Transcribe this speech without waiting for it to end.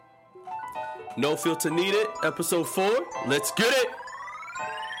No Filter Needed, episode 4. Let's get it.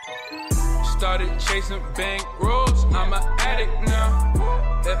 Started chasing bank rolls, I'm an addict now.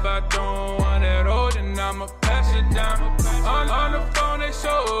 If I don't want it all, then I'ma pass it down. On the phone, they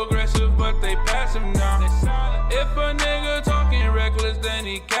so aggressive, but they pass him now. If a nigga talking reckless, then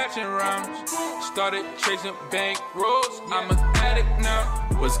he catching rounds. Started chasing bank rolls, I'm an addict now.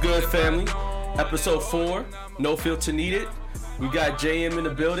 What's good, family? Episode 4, No Filter Needed. We got JM in the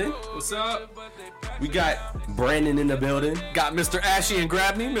building. What's up? We got Brandon in the building. Got Mr. Ashy and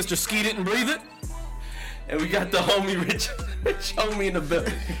Grab Me, Mr. Skeet It and Breathe It. And we got the homie Rich homie in the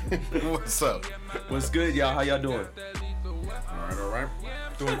building. What's up? What's good, y'all? How y'all doing? All right.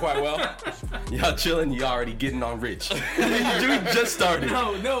 Doing quite well. Y'all chilling? You already getting on Rich. You just started.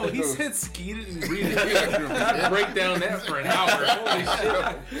 No, he said Skeet It and Breathe It. Break down that for an hour. Holy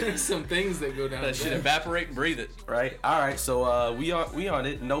shit. There's some things that go down. That shit evaporate and breathe it. Right. All right. So we on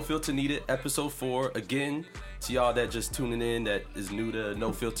it. No Filter Needed, episode 4. Again, to y'all that just tuning in, that is new to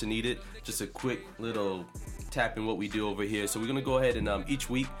No Filter Needed, just a quick little tap in what we do over here. So we're gonna go ahead and each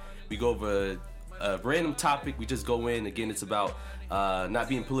week we go over a random topic. We just go in. Again, it's about not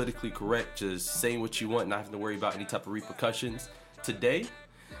being politically correct, just saying what you want, not having to worry about any type of repercussions. Today,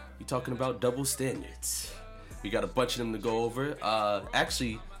 we're talking about double standards. We got a bunch of them to go over.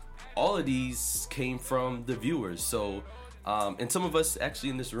 Actually, all of these came from the viewers. So, and some of us actually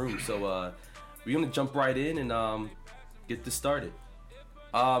in this room. So, we're gonna jump right in and get this started.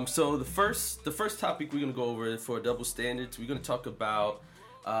 So the first topic we're gonna go over for double standards, we're gonna talk about.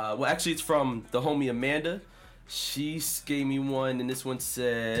 Well, actually, it's from the homie Amanda. She gave me one, and this one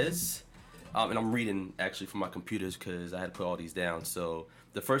says, and I'm reading actually from my computers because I had to put all these down. So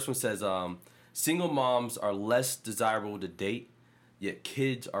the first one says, single moms are less desirable to date, yet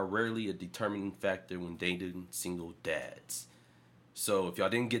kids are rarely a determining factor when dating single dads. So if y'all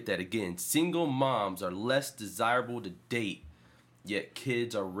didn't get that, again, single moms are less desirable to date, yet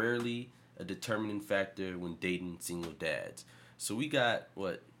kids are rarely a determining factor when dating single dads. So we got,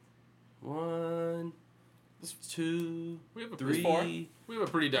 what, 1, 2, We have 3. 4. We have a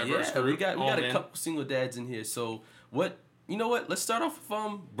pretty diverse group. We got a couple single dads in here. So you know what? Let's start off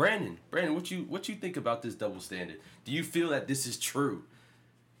with Brandon. Brandon, what you think about this double standard? Do you feel that this is true?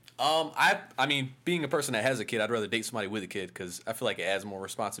 I mean, being a person that has a kid, I'd rather date somebody with a kid because I feel like it adds more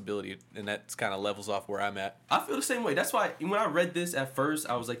responsibility, and that kind of levels off where I'm at. I feel the same way. That's why when I read this at first,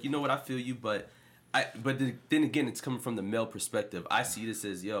 I was like, you know what? I feel you, but then again, it's coming from the male perspective. I see this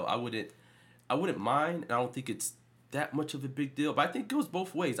as, I wouldn't mind, and I don't think it's that much of a big deal. But I think it goes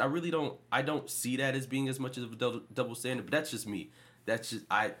both ways. I really don't. I don't see that as being as much of a double standard. But that's just me. That's just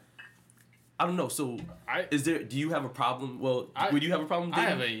I don't know. So, do you have a problem? Well, would you have a problem? I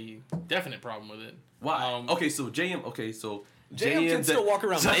have a definite problem with it. Why? JM can still walk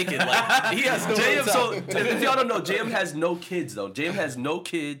around naked. Like he has no JM. So if y'all don't know, JM has no kids though. JM has no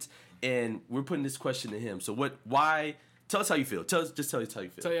kids, and we're putting this question to him. So what? Why? Tell us how you feel. Tell us how you feel.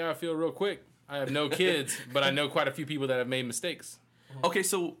 Tell you how I feel real quick. I have no kids, but I know quite a few people that have made mistakes. Okay,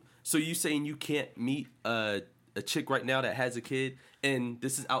 so you saying you can't meet a chick right now that has a kid, and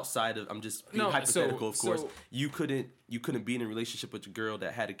this is outside of, I'm just being hypothetical, of course. You couldn't be in a relationship with a girl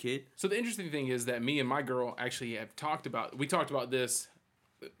that had a kid? So the interesting thing is that me and my girl actually have talked about this,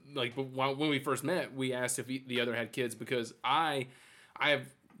 like when we first met. We asked if the other had kids because I have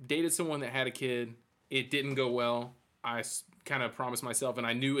dated someone that had a kid. It didn't go well. I kind of promised myself, and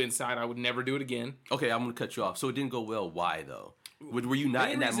I knew inside I would never do it again. Okay, I'm going to cut you off. So it didn't go well. Why, though? Were you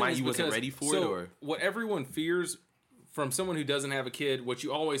not in that mind? You wasn't ready for it? Or what everyone fears from someone who doesn't have a kid, what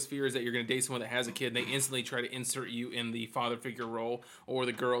you always fear is that you're going to date someone that has a kid, and they instantly try to insert you in the father figure role, or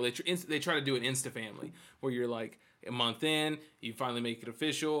the girl. They try to do an insta-family, where you're like, a month in, you finally make it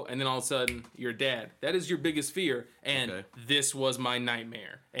official, and then all of a sudden, you're dad. That is your biggest fear, and This was my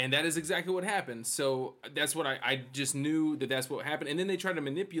nightmare. And that is exactly what happened. So that's what I just knew that's what happened. And then they try to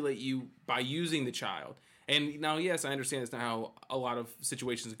manipulate you by using the child. And now, yes, I understand that's not how a lot of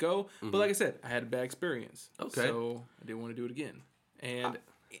situations go, but like I said, I had a bad experience. Okay. So I didn't want to do it again.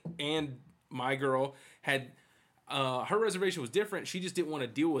 And my girl had... her reservation was different. She just didn't want to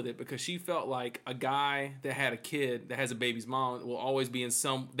deal with it because she felt like a guy that had a kid that has a baby's mom will always be in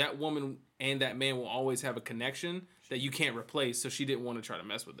that woman and that man will always have a connection that you can't replace. So she didn't want to try to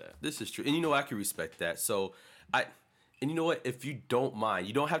mess with that. This is true. And I can respect that. So and you know what, if you don't mind,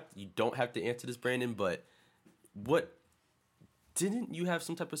 you don't have to answer this, Brandon, but didn't you have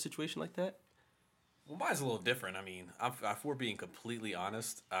some type of situation like that? Well, mine's a little different. I mean, if we're being completely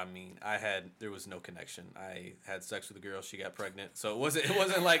honest, I mean, there was no connection. I had sex with a girl, she got pregnant, so it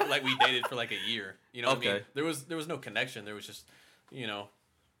wasn't like we dated for like a year. You know what I mean? There was no connection. There was just,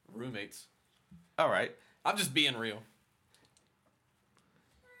 Roommates. All right. I'm just being real.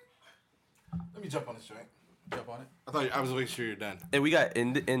 Let me jump on this joint. Jump on it. I was making sure you're done. And we got,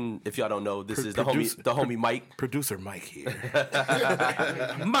 and if y'all don't know, this is the homie Mike. Producer Mike here.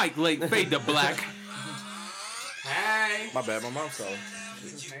 Mike Lake, fade to black. Hey. My bad, my mom's calling.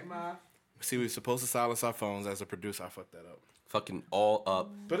 Hey, Ma. See, we were supposed to silence our phones. As a producer, I fucked that up. Fucking all up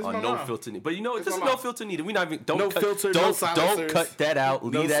But it's on my no mom. filter needed. But you know, It's this my is no mom. filter needed. We not even don't No cut, filter, don't no don't silencers. cut that out.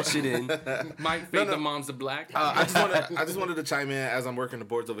 Leave No that si- shit in. Mike, fade the moms to black. I just wanted to chime in as I'm working the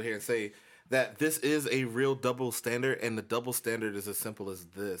boards over here and say that this is a real double standard, and the double standard is as simple as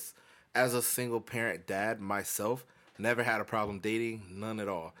this. As a single parent dad myself, never had a problem dating, none at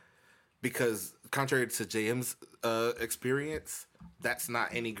all. Because contrary to JM's experience, that's not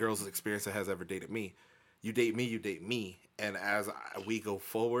any girl's experience that has ever dated me. You date me. And as we go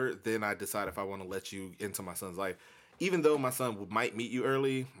forward, then I decide if I want to let you into my son's life. Even though my son might meet you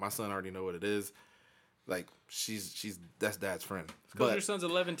early, my son already know what it is. Like, that's dad's friend. Because your son's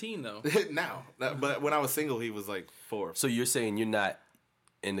 11 though. Now. But when I was single, he was like 4. So you're saying you're not,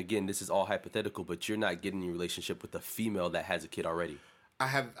 and again, this is all hypothetical, but you're not getting in a relationship with a female that has a kid already. I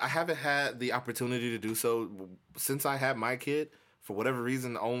haven't had the opportunity to do so since I had my kid. For whatever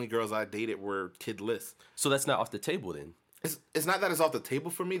reason, the only girls I dated were kidless. So that's not off the table then. It's not that it's off the table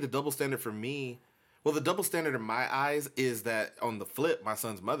for me. The double standard for me, well, the double standard in my eyes is that on the flip, my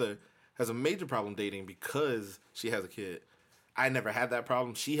son's mother has a major problem dating because she has a kid. I never had that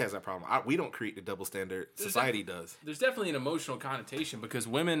problem. She has that problem. We don't create the double standard. Society does. There's definitely an emotional connotation because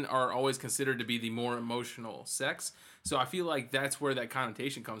women are always considered to be the more emotional sex. So I feel like that's where that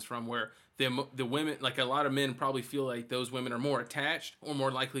connotation comes from, where the women, like a lot of men probably feel like those women are more attached or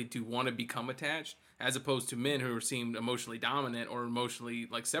more likely to want to become attached, as opposed to men who seem emotionally dominant or emotionally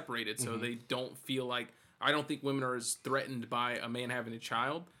like separated. So they don't feel like, I don't think women are as threatened by a man having a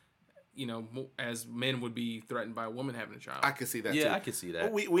child, you know, as men would be threatened by a woman having a child. I can see that too. Yeah, I can see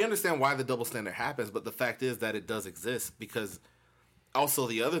that. We understand why the double standard happens, but the fact is that it does exist because also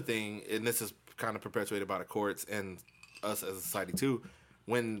the other thing, and this is kind of perpetuated by the courts and us as a society too,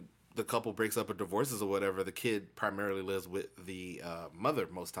 when the couple breaks up or divorces or whatever, the kid primarily lives with the mother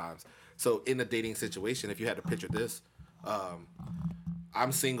most times. So in a dating situation, if you had to picture this,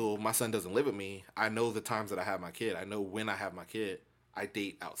 I'm single, my son doesn't live with me. I know the times that I have my kid. I know when I have my kid. I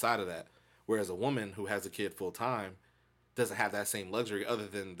date outside of that. Whereas a woman who has a kid full time doesn't have that same luxury other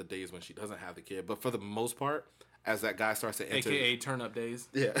than the days when she doesn't have the kid. But for the most part, as that guy starts to enter... AKA turn up days.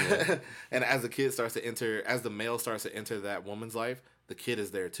 Yeah. And as the kid starts to enter, as the male starts to enter that woman's life, the kid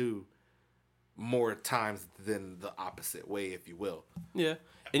is there too. More times than the opposite way, if you will. Yeah.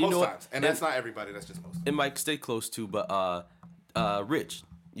 And Most you know times. And that's not everybody, that's just most. And Mike, stay close to, but Rich,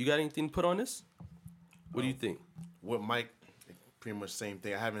 you got anything to put on this? What do you think? With Mike, pretty much same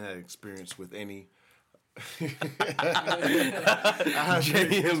thing. I haven't had experience with any.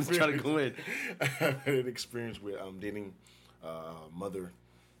 JM's trying to go in. I haven't had experience with dating a mother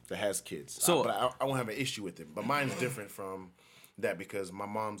that has kids. So- But I won't have an issue with it. But mine's different from that because my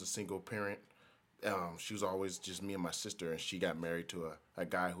mom's a single parent. She was always just me and my sister, and she got married to a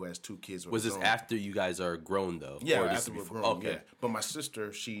guy who has 2 kids. With Was his this own. after you guys are grown, though? Yeah, Or this after is we're before? grown. Okay. Yeah. But my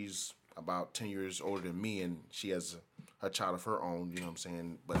sister, she's about 10 years older than me, and she has a child of her own, you know what I'm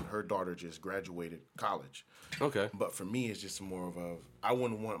saying? But her daughter just graduated college. Okay. But for me, it's just more of a, I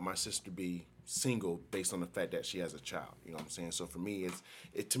wouldn't want my sister to be single based on the fact that she has a child, you know what I'm saying? So for me,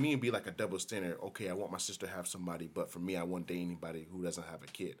 to me, it'd be like a double standard. Okay, I want my sister to have somebody, but for me, I wouldn't date anybody who doesn't have a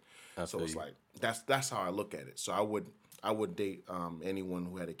kid. So feel it's you. like, that's how I look at it. So I would date anyone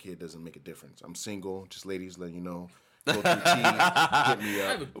who had a kid. Doesn't make a difference. I'm single, just ladies letting you know. Go through T, hit me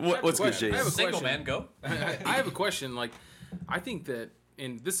up. What's good, James? I have a Single question. man, go. I have a question. Like, I think that,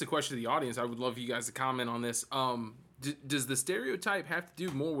 and this is a question to the audience. I would love you guys to comment on this. Does the stereotype have to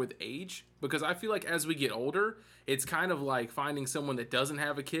do more with age? Because I feel like as we get older, it's kind of like finding someone that doesn't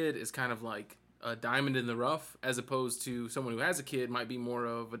have a kid is kind of like a diamond in the rough, as opposed to someone who has a kid might be more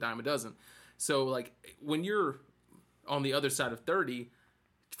of a dime a dozen. So, like, when you're on the other side of 30,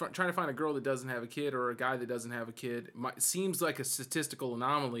 trying to find a girl that doesn't have a kid or a guy that doesn't have a kid seems like a statistical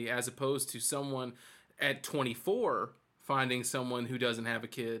anomaly, as opposed to someone at 24 finding someone who doesn't have a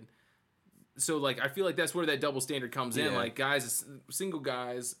kid. So, like, I feel like that's where that double standard comes in. Yeah. Like, guys, single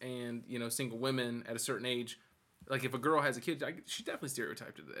guys and, you know, single women at a certain age. Like, if a girl has a kid, she's definitely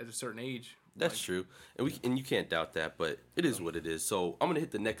stereotyped at a certain age. That's true, and you can't doubt that, but it is what it is. So I'm gonna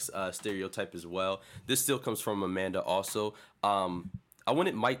hit the next stereotype as well. This still comes from Amanda also. I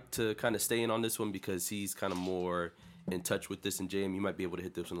wanted Mike to kind of stay in on this one because he's kind of more in touch with this, and JM, you might be able to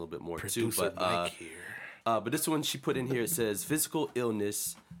hit this one a little bit more too. Producer But Mike here. but this one she put in here, it says physical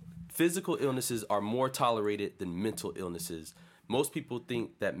illness physical illnesses are more tolerated than mental illnesses. Most people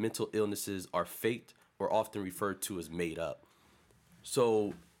think that mental illnesses are faked or often referred to as made up.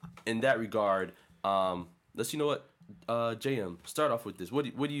 So, in that regard, let's, you know what, JM, start off with this.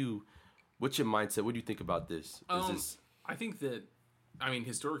 What's your mindset? What do you think about this? I think that,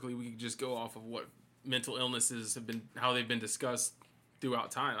 historically, we could just go off of what mental illnesses have been, how they've been discussed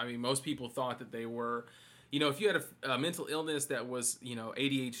throughout time. I mean, most people thought that they were, if you had a mental illness that was,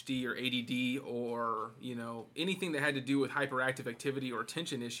 ADHD or ADD or, anything that had to do with hyperactive activity or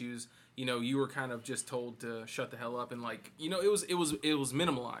attention issues, you were kind of just told to shut the hell up and it was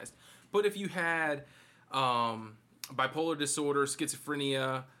minimalized. But if you had bipolar disorder,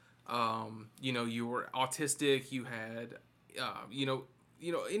 schizophrenia, you were autistic, you had,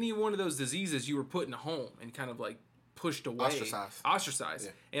 any one of those diseases, you were put in a home and kind of like pushed away, ostracized.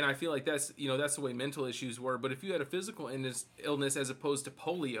 Yeah. And I feel like that's the way mental issues were. But if you had a physical illness as opposed to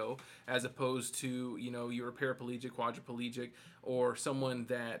polio, as opposed to, you were paraplegic, quadriplegic, or someone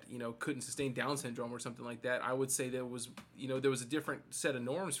that, couldn't sustain Down syndrome or something like that, I would say there was a different set of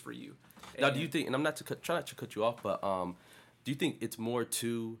norms for you. Now, do you think, and I'm not trying not to cut you off, but do you think it's more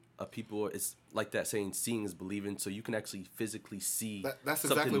to people, it's like that saying, seeing is believing, so you can actually physically see that's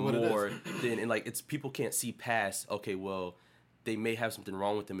something exactly what more it is. than, and like, it's people can't see past, okay, well, they may have something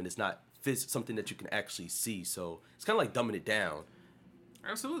wrong with them, and it's not something that you can actually see, so it's kind of like dumbing it down.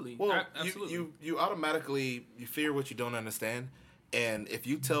 Absolutely. Well, absolutely. you automatically, you fear what you don't understand, and if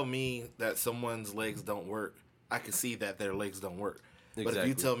you tell me that someone's legs don't work, I can see that their legs don't work. Exactly. But if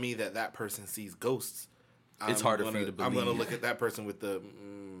you tell me that person sees ghosts, it's harder for you to believe. I'm gonna look at that person with the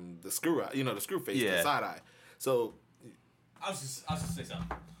screw eye, the screw face, the side eye. So I was just gonna say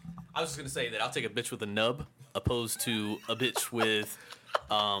something. I was just gonna say that I'll take a bitch with a nub opposed to a bitch with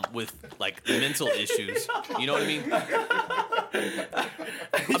like mental issues. You know what I mean?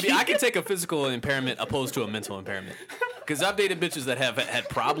 I can take a physical impairment opposed to a mental impairment. Because I've dated bitches that have had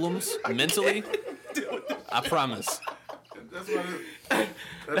problems mentally. I promise.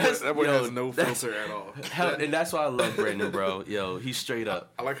 That boy has no filter at all. And that's why I love Brandon, bro. Yo, he's straight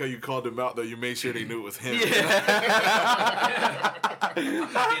up. I like how you called him out, though. You made sure they knew it was him. Yeah. I'm not being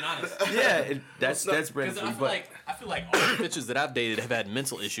honest. Yeah, and that's Brandon. I feel like all the bitches that I've dated have had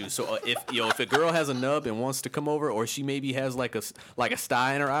mental issues. So if a girl has a nub and wants to come over, or she maybe has like a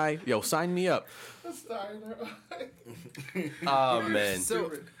sty in her eye, sign me up. A sty in her eye. Oh man.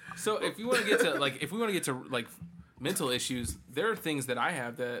 So if we want to get to mental issues, there are things that I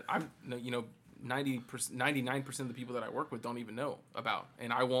have that I'm 99% of the people that I work with don't even know about,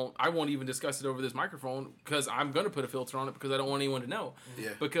 and I won't even discuss it over this microphone because I'm gonna put a filter on it because I don't want anyone to know. Yeah.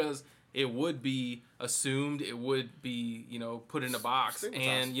 Because it would be assumed, it would be put in a box,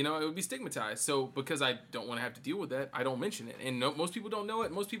 and it would be stigmatized. So because I don't want to have to deal with that, I don't mention it. And most people don't know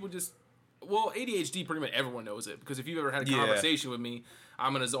it. Most people just ADHD, pretty much everyone knows it because if you've ever had a conversation with me,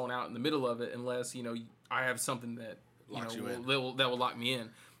 I'm gonna zone out in the middle of it unless I have something that that will lock me in.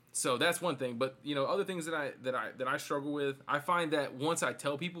 So that's one thing. But other things that I struggle with, I find that once I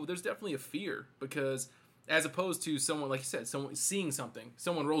tell people, there's definitely a fear as opposed to someone, like you said, someone seeing something,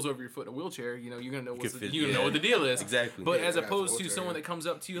 someone rolls over your foot in a wheelchair, you're gonna know know what the deal is. Exactly. But as opposed to someone that comes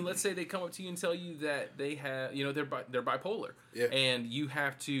up to you, and let's say they come up to you and tell you that they have they're bipolar, and you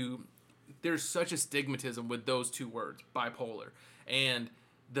have to. There's such a stigmatism with those two words, bipolar, and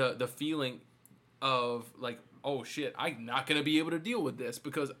the feeling of like, oh shit, I'm not gonna be able to deal with this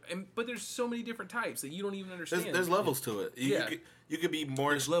but there's so many different types that you don't even understand. There's levels to it. You could be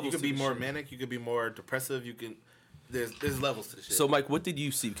more. You could be more manic. You could be more depressive. You can. There's levels to the shit. So Mike, what did you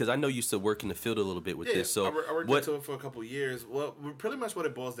see? Because I know you used to work in the field a little bit with this. So I worked into it for a couple of years. Well, pretty much what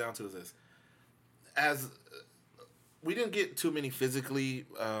it boils down to is this: we didn't get too many physically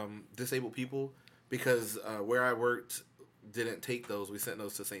disabled people because where I worked didn't take those. We sent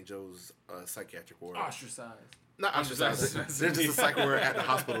those to St. Joe's psychiatric ward. Ostracized. Not ostracized. There's just a psych ward at the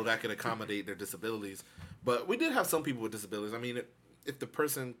hospital that could accommodate their disabilities. But we did have some people with disabilities. I mean, if the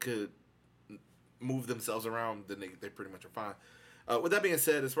person could move themselves around, then they pretty much are fine. With that being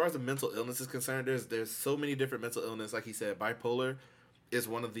said, as far as the mental illness is concerned, there's so many different mental illness. Like he said, bipolar is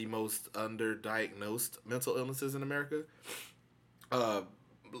one of the most underdiagnosed mental illnesses in America. A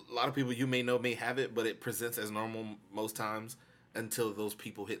lot of people you may know may have it, but it presents as normal most times until those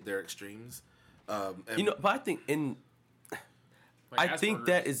people hit their extremes. But I think I think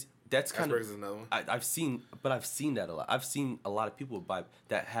that's kind Asperger's is another one. I've seen that a lot. I've seen a lot of people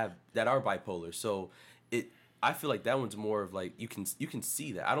that are bipolar. So I feel like that one's more of like you can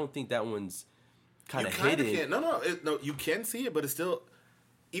see that. I don't think that one's kind of hidden. No, you can see it, but it's still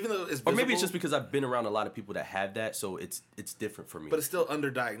even though it's Or maybe visible, it's just because I've been around a lot of people that have that, so it's different for me. but it's still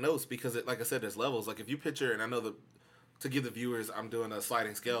underdiagnosed because, like I said, there's levels. Like if you picture, and I know to give the viewers, I'm doing a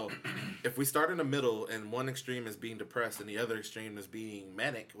sliding scale. If we start in the middle and one extreme is being depressed and the other extreme is being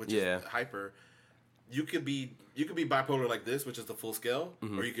manic, which is hyper, you could be bipolar like this, which is the full scale,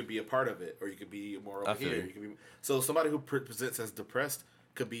 or you could be a part of it, or you could be more over here. You could be, so somebody who presents as depressed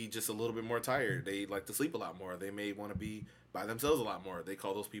could be just a little bit more tired. They like to sleep a lot more. They may want to be by themselves a lot more. They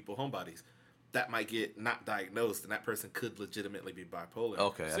call those people homebodies. That might get not diagnosed, and that person could legitimately be bipolar.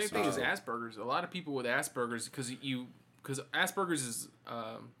 Okay, Same thing as Asperger's. A lot of people with Asperger's, because Asperger's is,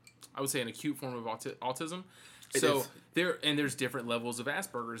 I would say, an acute form of autism. So there's different levels of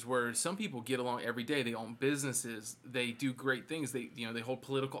Asperger's where some people get along every day. They own businesses. They do great things. They hold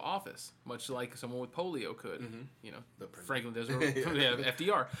political office, much like someone with polio could. You know, Franklin does,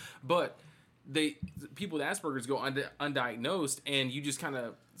 FDR. But people with Asperger's go undiagnosed, and you just kind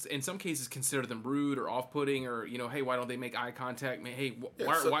of, in some cases, consider them rude or off-putting, or hey, why don't they make eye contact? Hey,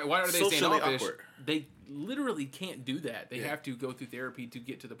 why are they standoffish? Awkward. They literally can't do that. They have to go through therapy to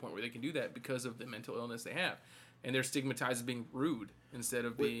get to the point where they can do that because of the mental illness they have, and they're stigmatized as being rude instead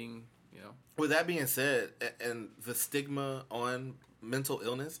of being, With that being said, and the stigma on mental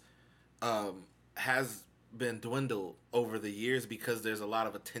illness has been dwindled over the years because there's a lot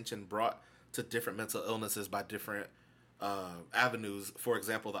of attention brought to different mental illnesses by different avenues. For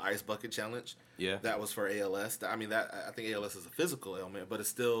example, the Ice Bucket Challenge. Yeah. That was for ALS. I think ALS is a physical ailment, but it's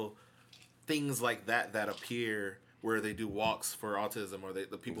still things like that appear where they do walks for autism, or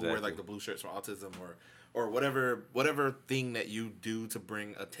the people who wear like the blue shirts for autism, or whatever thing that you do to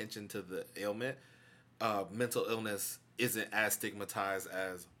bring attention to the ailment. Mental illness isn't as stigmatized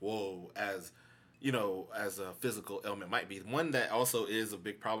as as a physical ailment might be. One that also is a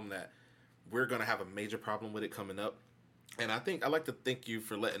big problem that we're going to have a major problem with it coming up. And I'd like to thank you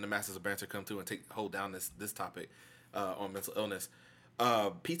for letting the Masters of Banter come through and hold down this topic on mental illness.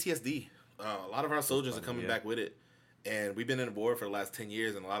 PTSD. A lot of our soldiers are coming back with it. And we've been in the war for the last 10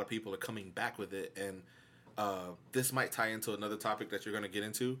 years, and a lot of people are coming back with it. And this might tie into another topic that you're going to get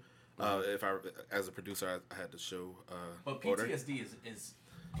into. If as a producer, I had to show But order. PTSD is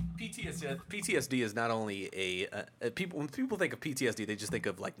PTSD is not only when people think of PTSD, they just think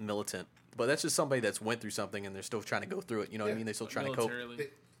of like militant, but that's just somebody that's went through something and they're still trying to go through it. You know what I mean? They're still trying to cope.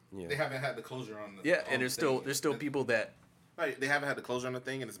 They haven't had the closure on the And there's still people that right. They haven't had the closure on the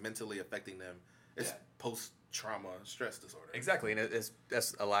thing, and it's mentally affecting them. It's post-trauma stress disorder. exactly, and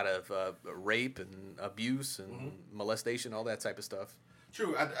that's a lot of rape and abuse and molestation, all that type of stuff.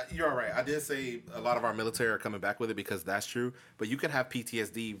 True, you're all right. I did say a lot of our military are coming back with it because that's true. But you can have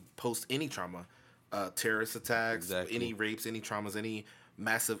PTSD post any trauma, terrorist attacks, any rapes, any traumas, any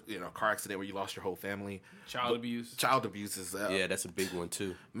massive car accident where you lost your whole family. Child abuse. Child abuse is that's a big one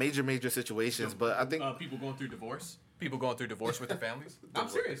too. Major situations. But I think People going through divorce. People going through divorce with their families. I'm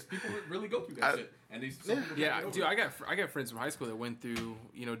serious. People really go through that shit, and these. Dude, I got friends from high school that went through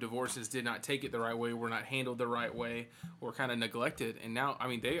divorces, did not take it the right way, were not handled the right way, or kind of neglected, and now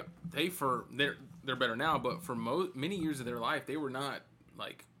they're better now, but for many years of their life they were not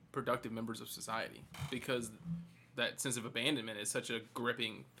like productive members of society because that sense of abandonment is such a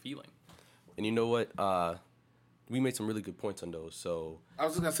gripping feeling. And you know what? We made some really good points on those. So I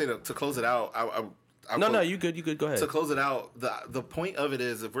was just gonna say to close it out. No, you good. Go ahead. To close it out, the point of it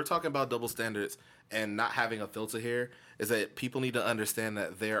is, if we're talking about double standards and not having a filter here, is that people need to understand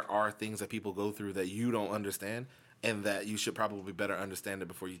that there are things that people go through that you don't understand, and that you should probably better understand it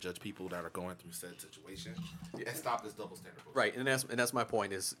before you judge people that are going through said situation, and stop this double standard. Right, and that's my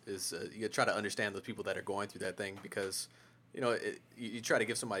point is you try to understand the people that are going through that thing, because you try to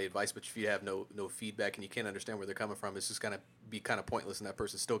give somebody advice, but if you have no feedback and you can't understand where they're coming from, it's just gonna be kind of pointless, and that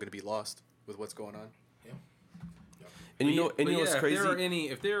person's still gonna be lost with what's going on. Yeah. And you know what's crazy?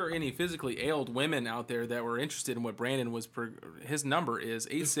 If there are any phically ailed women out there that were interested in what Brandon was, his number is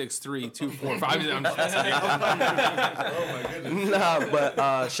 863-245. I'm just kidding. Oh my goodness. Nah,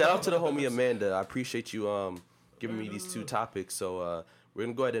 but shout out to the homie Amanda. I appreciate you giving me these two topics. So we're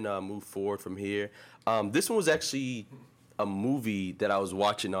gonna go ahead and move forward from here. This one was actually a movie that I was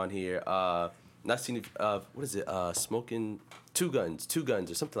watching on here. Not seen it. What is it? Smoking Two Guns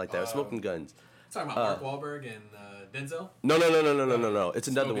or something like that. Smoking Guns. Talking about Mark Wahlberg and Denzel? No. It's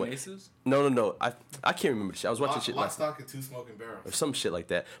another Smoking one. Aces? No. I can't remember shit. I was watching shit Lock, last Stock, and Two Smoking Barrels. or some shit like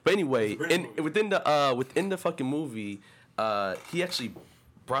that. But anyway, within the fucking movie, he actually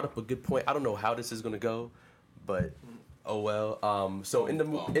brought up a good point. I don't know how this is gonna go, but oh well. So in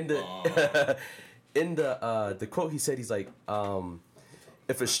the in the quote, he said, he's like,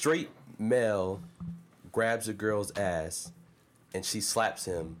 if a straight male grabs a girl's ass, and she slaps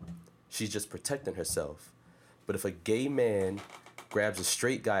him, she's just protecting herself. But if a gay man grabs a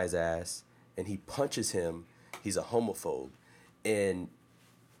straight guy's ass and he punches him, he's a homophobe. And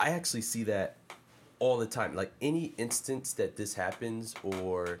I actually see that all the time. Like, any instance that this happens,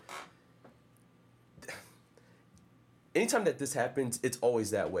 or anytime that this happens, it's always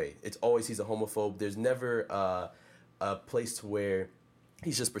that way. It's always he's a homophobe. There's never a place to where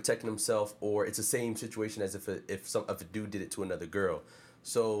he's just protecting himself, or it's the same situation as if a dude did it to another girl.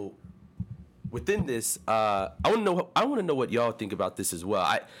 So within this, I want to know what y'all think about this as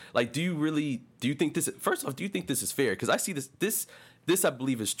well. Do you think this? First off, do you think this is fair? Because I see this I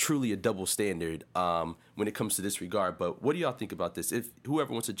believe is truly a double standard when it comes to this regard. But what do y'all think about this? If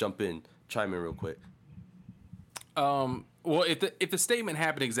whoever wants to jump in, chime in real quick. Well, if the statement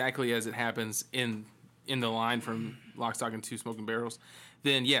happened exactly as it happens in the line from Lock, Stock, and Two Smoking Barrels,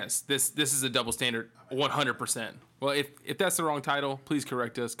 then yes, this is a double standard, 100%. Well, if that's the wrong title, please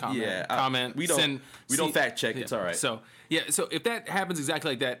correct us. Comment. We don't fact check. Yeah. It's all right. So if that happens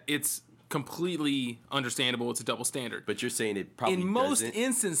exactly like that, it's completely understandable. It's a double standard. But you're saying it probably in most doesn't.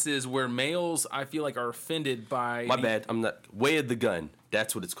 instances where males, I feel like, are offended by My bad. I'm not. Way of the gun.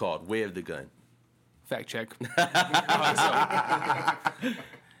 That's what it's called. Way of the gun. Fact check.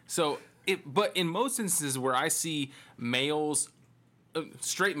 But in most instances where I see males,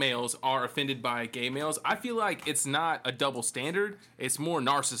 straight males are offended by gay males, I feel like it's not a double standard. It's more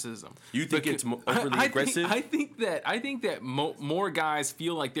narcissism. You think it's overly aggressive? I think that more guys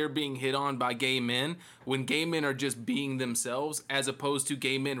feel like they're being hit on by gay men when gay men are just being themselves, as opposed to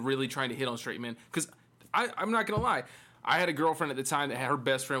gay men really trying to hit on straight men. Because I'm not gonna lie, I had a girlfriend at the time that her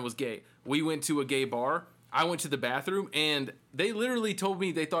best friend was gay. We went to a gay bar. I went to the bathroom, and they literally told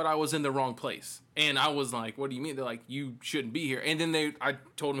me they thought I was in the wrong place. And I was like, what do you mean? They're like, you shouldn't be here. And then I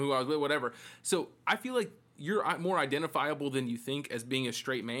told them who I was with, whatever. So I feel like you're more identifiable than you think as being a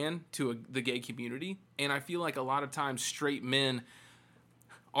straight man to the gay community. And I feel like a lot of times straight men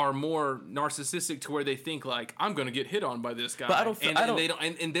are more narcissistic to where they think like, I'm going to get hit on by this guy. But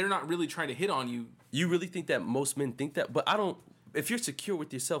and they're not really trying to hit on you. You really think that most men think that? But I don't. If you're secure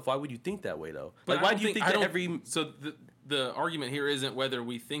with yourself, why would you think that way though? But like, why do you think that every? So the argument here isn't whether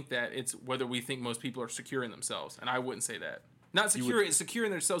we think that; it's whether we think most people are secure in themselves. And I wouldn't say that. Not secure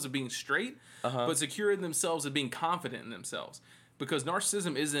in themselves of being straight, but secure in themselves of being confident in themselves. Because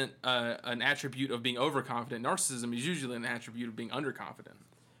narcissism isn't an attribute of being overconfident. Narcissism is usually an attribute of being underconfident.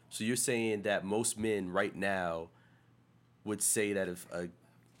 So you're saying that most men right now would say that if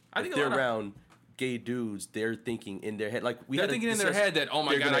they're around gay dudes, they're thinking in their head, like they're thinking in their head that, oh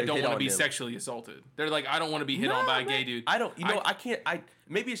my god, I don't want to be sexually assaulted. They're like, I don't want to be hit on by a gay dude. I don't. I can't.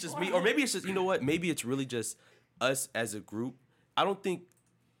 Maybe it's just me, or maybe it's just, you know what? Maybe it's really just us as a group. I don't think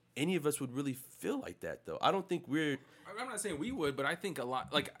any of us would really feel like that though. I don't think we're. I'm not saying we would, but I think a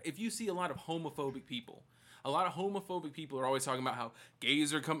lot. Like, if you see a lot of homophobic people. A lot of homophobic people are always talking about how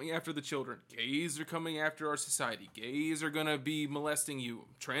gays are coming after the children. Gays are coming after our society. Gays are going to be molesting you.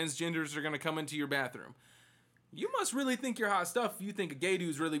 Transgenders are going to come into your bathroom. You must really think you're hot stuff if you think a gay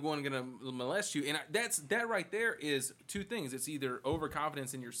dude's really going to molest you. And that right there is two things. It's either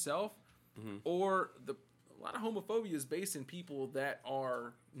overconfidence in yourself or a lot of homophobia is based in people that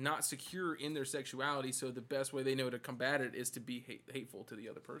are not secure in their sexuality, so the best way they know to combat it is to be hateful to the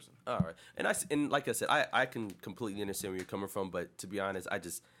other person. All right. And like I said, I can completely understand where you're coming from, but to be honest,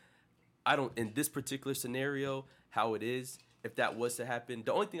 I don't, in this particular scenario, how it is, if that was to happen,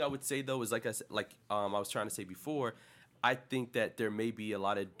 the only thing I would say though is, like I said, I was trying to say before, I think that there may be a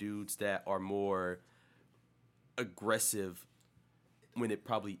lot of dudes that are more aggressive when it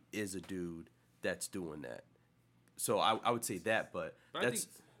probably is a dude that's doing that. So I would say that, but that's...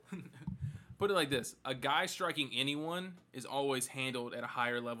 Put it like this. A guy striking anyone is always handled at a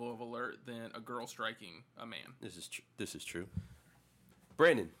higher level of alert than a girl striking a man. This is true.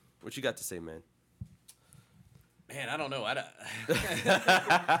 Brandon, what you got to say, man? Man, I don't know. This is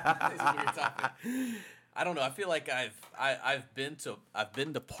a weird topic. I don't know. I feel like I've been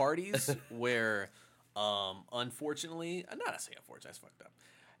to parties where, unfortunately, not to say unfortunately, that's fucked up.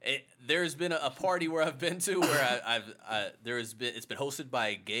 There's been a party where I've been to where it's been hosted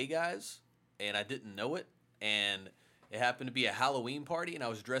by gay guys, and I didn't know it, and it happened to be a Halloween party, and I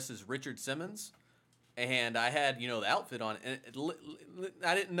was dressed as Richard Simmons, and I had the outfit on, and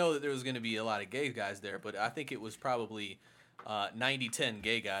I didn't know that there was going to be a lot of gay guys there, but I think it was probably 90-10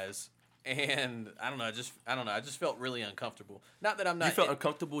 gay guys. And I don't know. I just felt really uncomfortable. Not that I'm not. You felt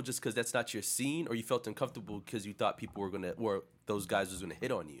uncomfortable just because that's not your scene, or you felt uncomfortable because you thought people were those guys was gonna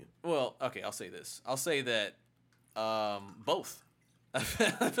hit on you? Well, okay. I'll say this. I'll say that both. I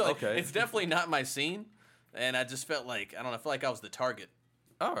feel like it's definitely not my scene. and I just felt like I felt like I was the target.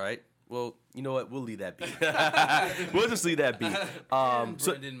 All right. Well, you know what? We'll leave that be. We'll just leave that be.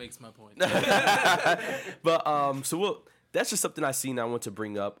 Brendan makes my point. But that's just something I seen I want to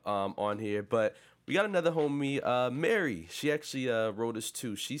bring up on here. But we got another homie, Mary. She actually wrote us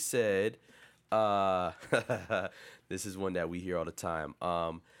too. She said, this is one that we hear all the time.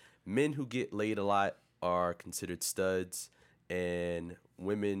 Men who get laid a lot are considered studs, and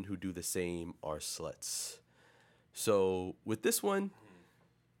women who do the same are sluts. So with this one,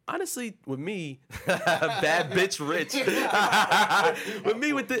 honestly, with me, bad bitch rich. With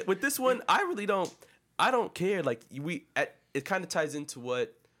me, with this one, I don't care. Like it kind of ties into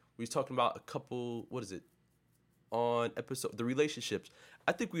what we was talking about a couple. What is it? On episode the relationships.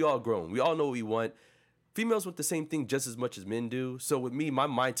 I think we all grown. We all know what we want. Females want the same thing just as much as men do. So with me, my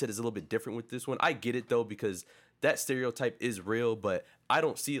mindset is a little bit different with this one. I get it though, because that stereotype is real, but I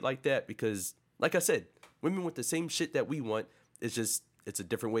don't see it like that because, like I said, women want the same shit that we want. It's a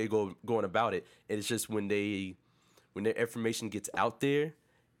different way of going about it. And it's just when their information gets out there,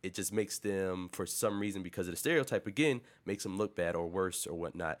 it just makes them, for some reason, because of the stereotype, again, makes them look bad or worse or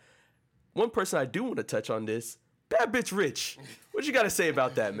whatnot. One person I do want to touch on this, bad bitch Rich. What you got to say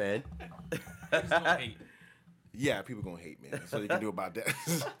about that, man? Yeah, people gonna hate, man. That's all you can do about that.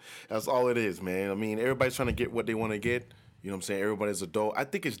 That's all it is, man. I mean, everybody's trying to get what they want to get. You know what I'm saying? Everybody's adult. I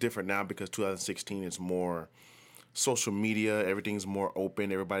think it's different now because 2016 is more social media. Everything's more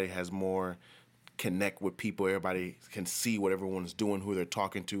open. Everybody has more connect with people. Everybody can see what everyone's doing, who they're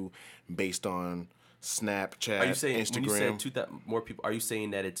talking to, based on Snapchat, Are you saying Instagram. when you said more people? Are you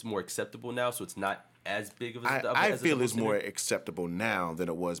saying that it's more acceptable now, so it's not as big of a? I feel it's more acceptable now than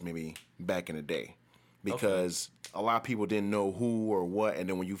it was maybe back in the day, because a lot of people didn't know who or what, and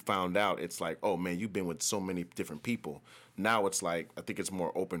then when you found out, it's like, oh man, you've been with so many different people. Now it's like, I think it's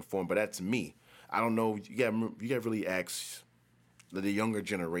more open form, but that's me. I don't know. You got to really ask the younger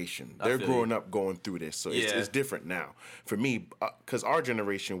generation. They're growing up going through this, so it's different now. For me, because our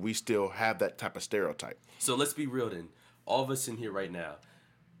generation, we still have that type of stereotype. So let's be real then. All of us in here right now,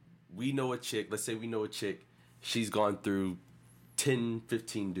 we know a chick. Let's say we know a chick. She's gone through 10,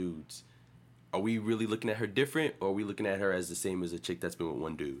 15 dudes. Are we really looking at her different, or are we looking at her as the same as a chick that's been with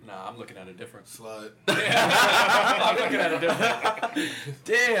one dude? Nah, I'm looking at it different. Slut. I'm looking at it different.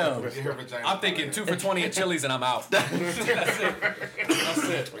 Damn. I'm thinking 2 for $20 at Chili's and I'm out. That's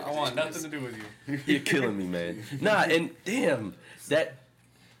it. I want nothing to do with you. You're killing me, man. Nah, and damn, that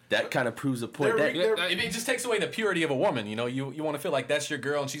kind of proves a point. It just takes away the purity of a woman. You know, you want to feel like that's your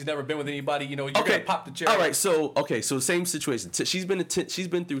girl and she's never been with anybody. You know, you're gonna pop the cherry. All right, so same situation. She's been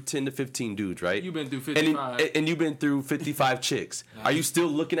through 10 to 15 dudes, right? You've been through 55, and you've been through 55 chicks. Are you still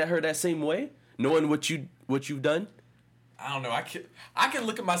looking at her that same way, knowing what you've done? I don't know. I can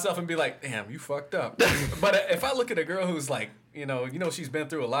look at myself and be like, damn, you fucked up. But if I look at a girl who's like, you know she's been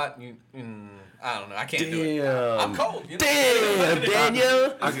through a lot. I don't know. I can't do it. I'm cold. You know? Damn,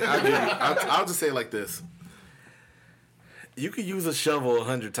 Daniel. I'll just say it like this. You could use a shovel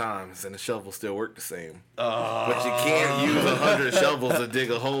 100 times and the shovel still work the same. But you can't use 100 shovels to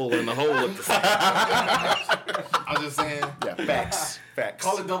dig a hole and the hole look the same. I'm just saying. Yeah, facts. Facts.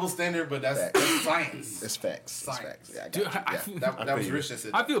 Call it double standard, but that's science. It's facts. Science. It's facts. Yeah, Dude, That was Rich that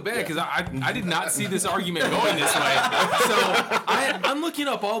said. I feel bad because I did not see this argument going this way. So I'm looking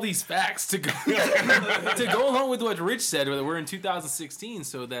up all these facts to go along with what Rich said. That we're in 2016,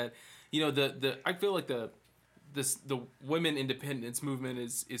 so that I feel like the women independence movement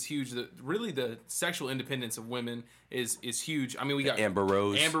is huge. The sexual independence of women is huge. I mean, we got Amber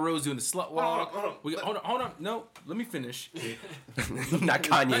Rose doing the slut walk. Hold on. No, let me finish. Not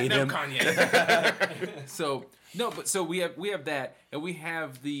Kanye. Not Kanye. So we have that, and we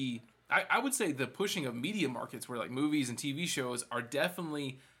have the. I would say the pushing of media markets, where like movies and TV shows are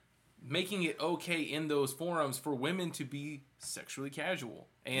definitely making it okay in those forums for women to be sexually casual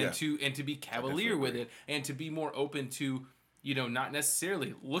and to be cavalier with it, and to be more open to, not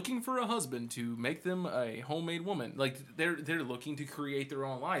necessarily looking for a husband to make them a homemade woman. Like they're looking to create their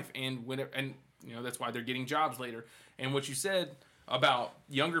own life, and that's why they're getting jobs later. And what you said about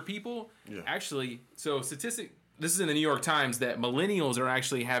younger people, actually, so statistic. This is in the New York Times that millennials are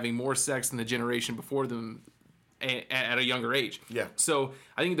actually having more sex than the generation before them at a younger age. Yeah. So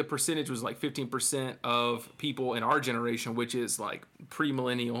I think the percentage was like 15% of people in our generation, which is like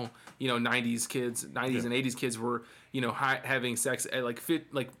pre-millennial, 90s kids, 90s and 80s kids were, having sex at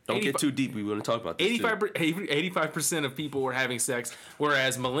Don't get too deep. We want to talk about this. 85% of people were having sex,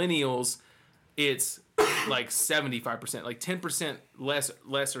 whereas millennials, it's like 75%, like 10%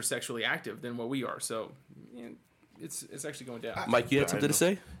 less are sexually active than what we are. So it's actually going down. Mike, you had something to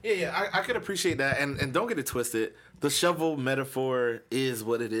say? Yeah, I could appreciate that, and don't get it twisted. The shovel metaphor is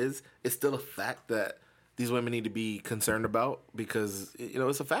what it is. It's still a fact that these women need to be concerned about because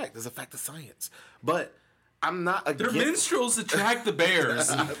it's a fact. It's a fact of science. But I'm not Their against. minstrels attract the bears.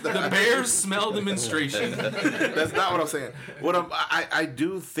 The bears smell the menstruation. That's not what I'm saying. I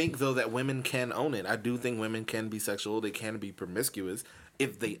do think though that women can own it. I do think women can be sexual. They can be promiscuous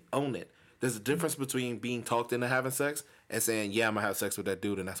if they own it. There's a difference between being talked into having sex and saying, "Yeah, I'm gonna have sex with that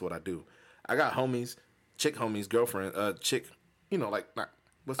dude," and that's what I do. I got homies, chick homies, girlfriend, chick.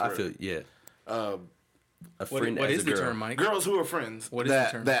 What's the I word? feel a What friend as is a the girl. term, Mike? Girls who are friends What is the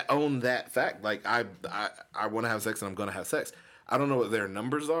term? that own that fact. Like I want to have sex and I'm gonna have sex. I don't know what their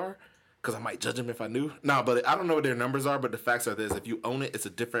numbers are because I might judge them if I knew. No, but I don't know what their numbers are. But the facts are this: if you own it, it's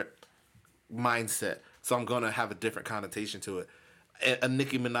a different mindset. So I'm gonna have a different connotation to it. A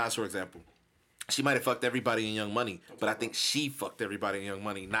Nicki Minaj, for example, she might have fucked everybody in Young Money, but I think she fucked everybody in Young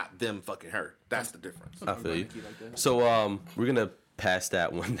Money, not them fucking her. That's the difference. I feel you. So we're gonna pass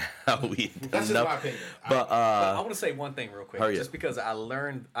that one now. That's just my opinion. But I want to say one thing real quick, hurry just up. because I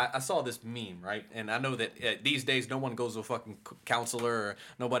learned, I saw this meme, right? And I know that these days no one goes to a fucking counselor or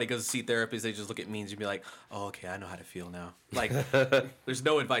nobody goes to see therapists. They just look at memes and be like, oh, okay, I know how to feel now. Like, there's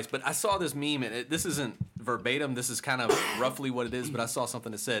no advice. But I saw this meme, and this isn't verbatim. This is kind of roughly what it is. But I saw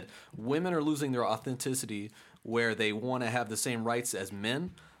something that said women are losing their authenticity where they want to have the same rights as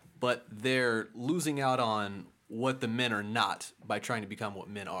men, but they're losing out on what the men are not by trying to become what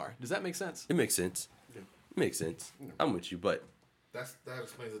men are. Does that make sense? it makes sense. It makes sense. I'm with you, but That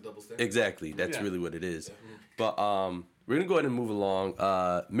explains the double standard. exactly, that's Yeah. really what it is. But we're gonna go ahead and move along.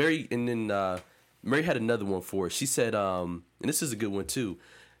 Mary Mary had another one for us. She said, and this is a good one too.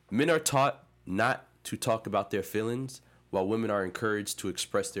 Men are taught not to talk about their feelings, while women are encouraged to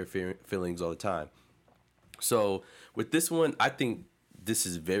express their feelings all the time. So with this one, I think this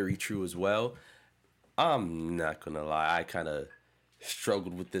is very true as well. I'm not gonna lie, I kind of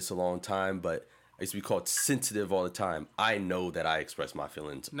struggled with this a long time, but I used to be called sensitive all the time. I know that I express my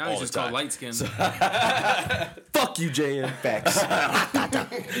feelings Now all he's the just time. called light skin. Fuck you, JM. Facts.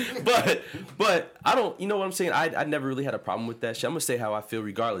 but I don't. You know what I'm saying? I never really had a problem with that shit. I'm gonna say how I feel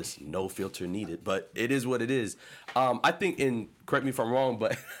regardless. No filter needed. But it is what it is. I think, and correct me if I'm wrong,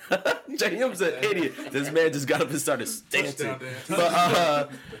 but JM's an idiot. This man just got up and started dancing.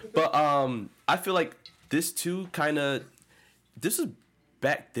 But I feel like this too this is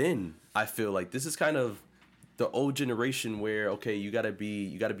back then. I feel like this is kind of the old generation where, okay, you gotta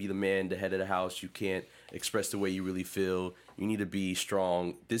be the man, the head of the house. You can't express the way you really feel. You need to be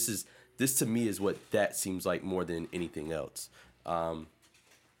strong. This to me is what that seems like more than anything else. Brandon,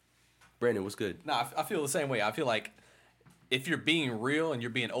 what's good? No, I feel the same way. I feel like if you're being real and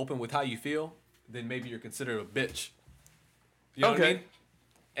you're being open with how you feel, then maybe you're considered a bitch. You know what I mean?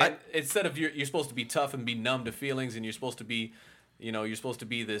 And instead of you're supposed to be tough and be numb to feelings, and you're supposed to be, you're supposed to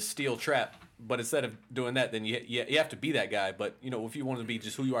be this steel trap. But instead of doing that, then you have to be that guy. But if you want to be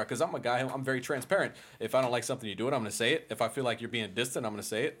just who you are, because I'm a guy, I'm very transparent. If I don't like something you do it, I'm gonna say it. If I feel like you're being distant, I'm gonna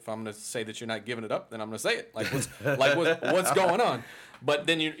say it. If I'm gonna say that you're not giving it up, then I'm gonna say it. Like what's going on? But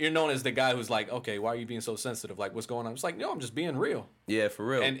then you're known as the guy who's like, okay, why are you being so sensitive? Like, what's going on? It's like, no, I'm just being real. Yeah, for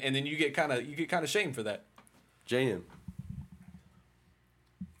real. And then you get kind of shamed for that. JM.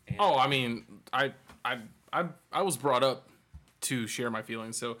 Oh, I mean, I was brought up to share my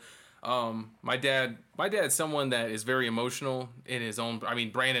feelings. So, my dad's someone that is very emotional in his own. I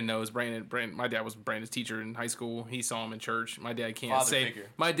mean, Brandon knows. Brandon. My dad was Brandon's teacher in high school. He saw him in church. My dad can't Father say. figure.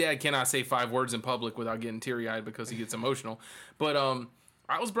 My dad cannot say 5 words in public without getting teary eyed because he gets emotional. But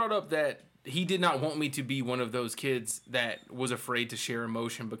I was brought up that he did not want me to be one of those kids that was afraid to share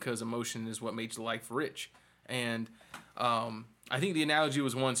emotion because emotion is what makes life rich. And I think the analogy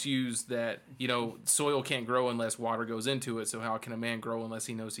was once used that, soil can't grow unless water goes into it. So how can a man grow unless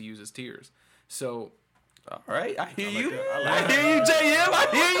he knows to use his tears? So, All right, I hear you. I hear you, JM. I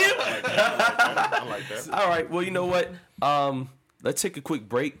hear you. I like that. All right, well, you know what? Let's take a quick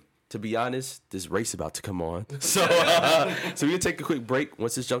break. To be honest, this race about to come on. So we're going to take a quick break.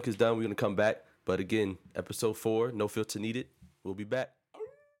 Once this junk is done, we're going to come back. But again, episode 4, no filter needed. We'll be back.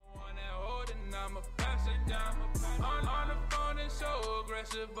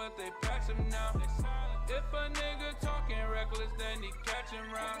 But they pass him now. If a nigga talking reckless, then he catch him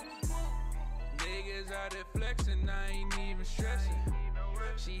round. Niggas out there flexing, I ain't even stressing.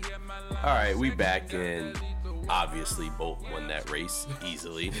 She hit my line. All right, we back, and obviously both won that race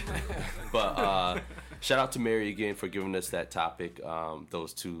easily. But shout out to Mary again for giving us that topic,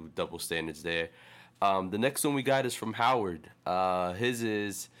 those 2 double standards there. The next one we got is from Howard. His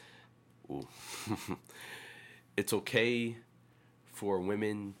is... Ooh. it's okay for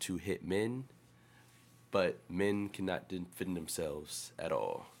women to hit men, but men cannot defend themselves at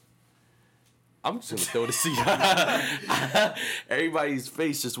all. I'm just gonna throw this to y'all. Everybody's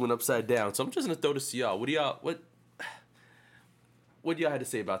face just went upside down, so I'm just gonna throw this to y'all. What do y'all have to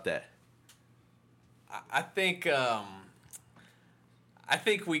say about that? I think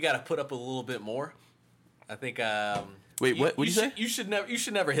we got to put up a little bit more. I think. Wait, what? What did you say? You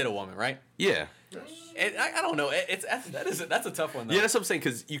should never hit a woman, right? Yeah. And I don't know. That's a tough one though. Yeah, that's what I'm saying.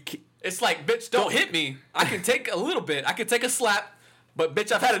 Cause you. It's like, bitch, don't hit me. I can take a little bit. I can take a slap, but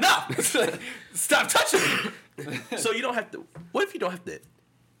bitch, I've had enough. Stop touching me. So you don't have to. What if you don't have to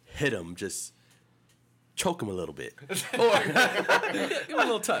hit him? Just choke him a little bit. Or give him a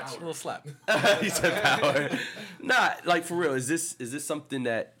little touch, a little slap. he said power. Nah, like for real. Is this something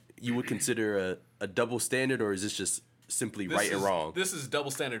that you would consider a double standard, or is this just simply right and wrong? This is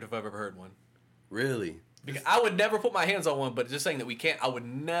double standard if I've ever heard one. Really? Because I would never put my hands on one, but just saying that we can't, I would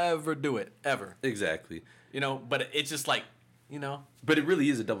never do it ever. Exactly. But it's just like, But it really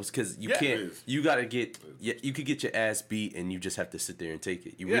is a double because you Yeah. can't. You gotta get. You could get your ass beat, and you just have to sit there and take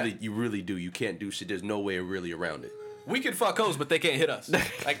it. You really do. You can't do shit. There's no way really around it. We can fuck hoes, but they can't hit us.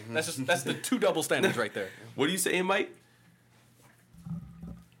 Like that's the two double standards right there. What are you saying, Mike?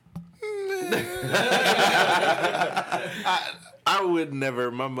 I would never.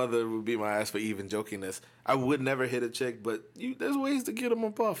 My mother would beat my ass for even joking this. I would never hit a chick, but there's ways to get them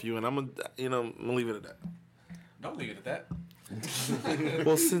up off you, and I'm gonna leave it at that. Don't leave it at that.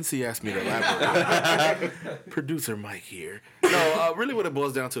 Well, since he asked me to elaborate, producer Mike here. No, really, what it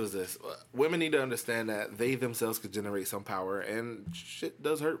boils down to is this: women need to understand that they themselves could generate some power, and shit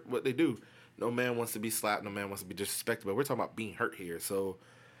does hurt what they do. No man wants to be slapped. No man wants to be disrespected. But we're talking about being hurt here. So,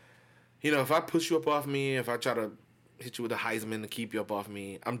 if I push you up off me, if I try to hit you with a Heisman to keep you up off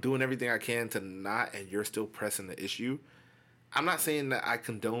me, I'm doing everything I can to not, and you're still pressing the issue. I'm not saying that I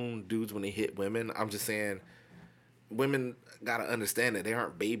condone dudes when they hit women. I'm just saying women gotta understand that they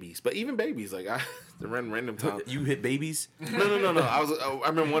aren't babies. But even babies, like the random time. You hit babies? No. I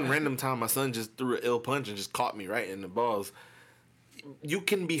remember one random time my son just threw an ill punch and just caught me right in the balls. You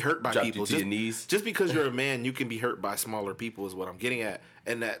can be hurt by Dropped people. you to your knees? Just because you're a man, you can be hurt by smaller people is what I'm getting at.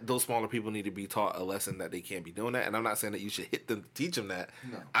 And that those smaller people need to be taught a lesson that they can't be doing that. And I'm not saying that you should hit them to teach them that.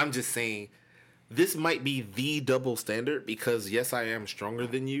 No. I'm just saying this might be the double standard because, yes, I am stronger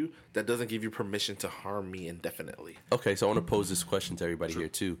than you. That doesn't give you permission to harm me indefinitely. Okay, so I want to pose this question to everybody here,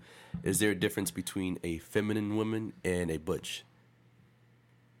 too. Is there a difference between a feminine woman and a butch?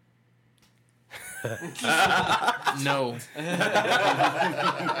 No.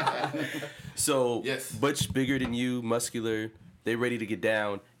 So, Yes. butch bigger than you, muscular, they ready to get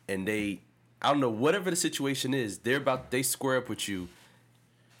down, and I don't know, whatever the situation is, they square up with you,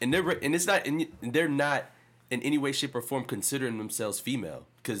 and they're not in any way, shape, or form considering themselves female,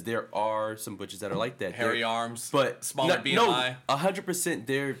 because there are some butches that are like that. Hairy arms, but smaller BMI.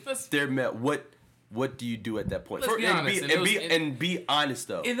 100% they're male. What do you do at that point? Let's be honest. And be honest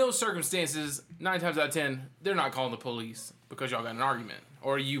though. In those circumstances, 9 times out of 10, they're not calling the police because y'all got an argument,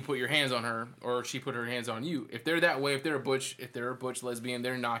 or you put your hands on her, or she put her hands on you. If they're that way, if they're a butch lesbian,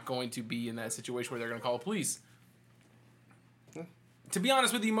 they're not going to be in that situation where they're going to call the police. To be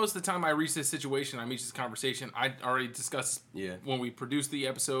honest with you, most of the time I reach this situation, I reach this conversation, I already discussed when we produced the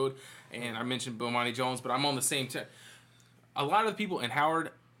episode, and I mentioned Bomani Jones, but I'm on the same team. A lot of the people, and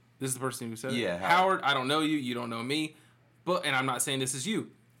Howard, this is the person who said it. Yeah, Howard, I don't know you, you don't know me, and I'm not saying this is you,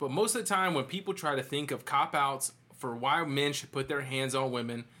 but most of the time when people try to think of cop-outs for why men should put their hands on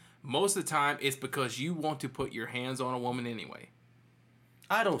women, most of the time it's because you want to put your hands on a woman anyway.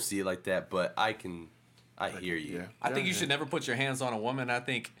 I don't see it like that, but I hear you. Yeah. I think you should never put your hands on a woman. I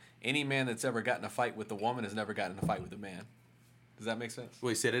think any man that's ever gotten in a fight with a woman has never gotten in a fight with a man. Does that make sense?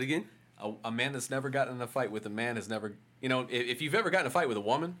 Wait, say that again? A man that's never gotten in a fight with a man has never... if you've ever gotten in a fight with a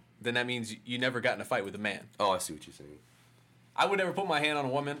woman, then that means you never got in a fight with a man. Oh, I see what you're saying. I would never put my hand on a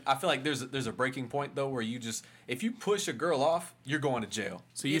woman. I feel like there's a breaking point, though, where if you push a girl off, you're going to jail.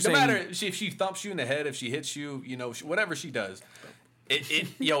 So you're no saying... matter if she thumps you in the head, if she hits you, whatever she does...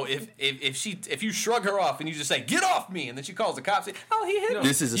 If you shrug her off and you just say get off me, and then she calls the cops, he hit me.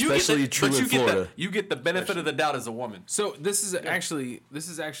 This is especially true in Florida. You get the benefit of the doubt as a woman. So this is actually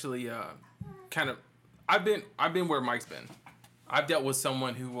kind of I've been where Mike's been. I've dealt with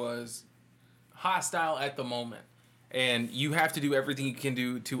someone who was hostile at the moment, and you have to do everything you can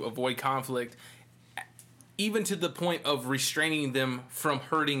do to avoid conflict, even to the point of restraining them from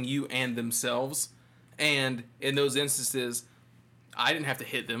hurting you and themselves. And in those instances, I didn't have to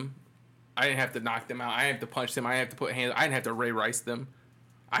hit them. I didn't have to knock them out. I didn't have to punch them. I didn't have to put hands. I didn't have to Ray Rice them.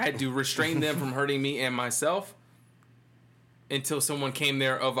 I had to restrain them from hurting me and myself. until someone came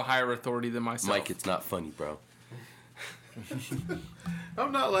there of a higher authority than myself. Mike, it's not funny, bro.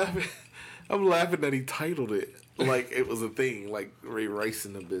 I'm not laughing. I'm laughing that he titled it like it was a thing, like Ray Rice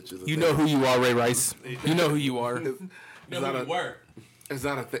and the bitch is a You thing. know who you are, Ray Rice. You know who you are. You know who you were. It's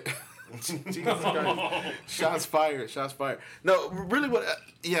not a thing. Jesus Christ. Shots fired. Shots fired. No, really, what?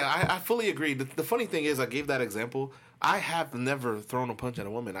 I fully agree. The funny thing is, I gave that example. I have never thrown a punch at a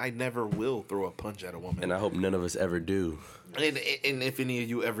woman. I never will throw a punch at a woman. And I hope none of us ever do. And if any of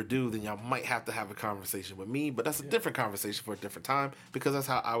you ever do, then y'all might have to have a conversation with me. But that's a different conversation for a different time because that's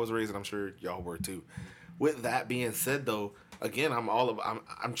how I was raised, and I'm sure y'all were too. With that being said, though, again,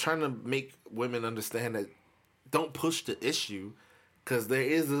 I'm trying to make women understand that don't push the issue because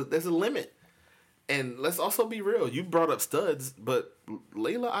there's a limit. And let's also be real. You brought up studs, but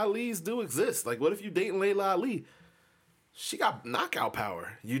Layla Ali's do exist. Like, what if you dating Layla Ali? She got knockout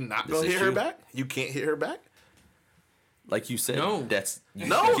power. You not gonna hit her back? You can't hit her back? Like you said, No. that's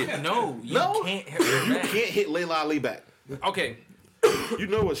No, you can't hit her You back. can't hit Layla Ali back. Okay. You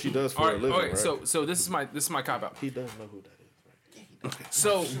know what she does for All a right. living, Okay. right? So this is my cop out. He does know who that is, right?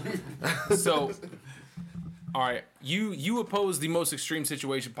 So, all right. You oppose the most extreme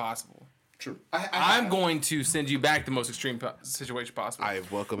situation possible. True. I'm going to send you back the most extreme situation possible. I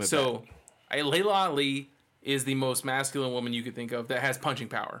welcome it So, Layla Ali is the most masculine woman you could think of that has punching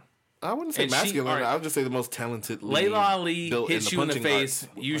power. I wouldn't say And she- masculine. all right. I would just say the most talented. Layla Ali built hits you in the punching face.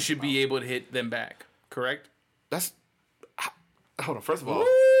 arts. You should be able to hit them back. Correct? That's. Hold on. First of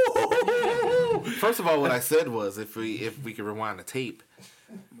all, what I said was if we could rewind the tape,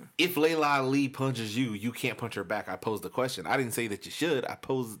 if Layla Ali punches you, you can't punch her back. I posed the question. I didn't say that you should. I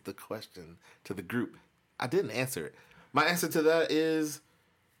posed the question to the group. I didn't answer it. My answer to that is,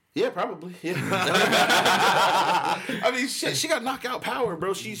 yeah, probably. Yeah. I mean, shit, she got knockout power,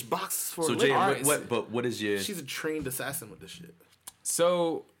 bro. She's boxed for a So, living. Jay, Alright, what is your... She's a trained assassin with this shit.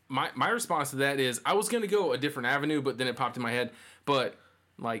 So my response to that is I was gonna go a different avenue, but then it popped in my head. But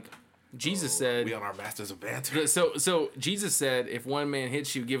like Jesus said, We on our Masters of Banter. so Jesus said, if one man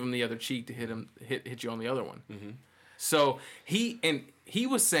hits you, give him the other cheek to hit you on the other one. Mm-hmm. So he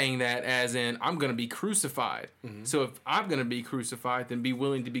was saying that as in I'm gonna be crucified. Mm-hmm. So if I'm gonna be crucified, then be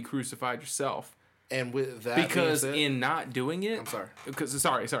willing to be crucified yourself. And with that Because being said, in not doing it, I'm sorry.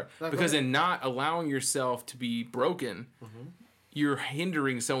 Sorry. go Because ahead. in not allowing yourself to be broken, you're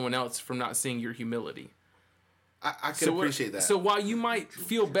hindering someone else from not seeing your humility. I can appreciate that. So while you might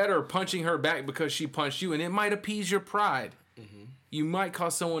feel better punching her back because she punched you, and it might appease your pride, you might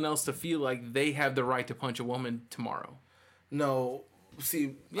cause someone else to feel like they have the right to punch a woman tomorrow. No,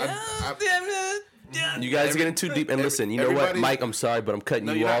 see, You guys are getting too deep. And listen, you know what, everybody- Mike? I'm sorry, but I'm cutting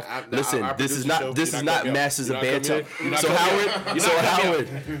No, you you're off. not. Listen, Our this is producer not show, you're not cutting me Masters off. of You're not Banter. cutting me off. So Howard,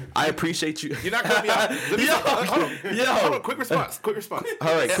 I appreciate you. You're not cutting me off. Let me hold on. Quick response.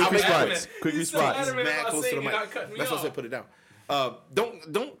 All right, quick I'll make response. Quick response. Mad close to the mic. That's why I said put it down.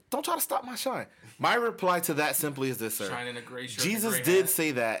 Don't try to stop my shine. My reply to that simply is this, sir. Shine in a gray shirt. Jesus did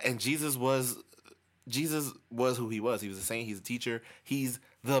say that, and Jesus was who he was. He was a saint. He's a teacher. He's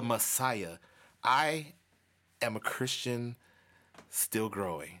the Messiah. I am a Christian, still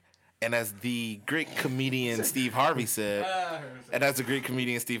growing. And as the great comedian Steve Harvey said,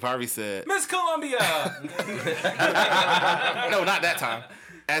 Miss Columbia. no, not that time.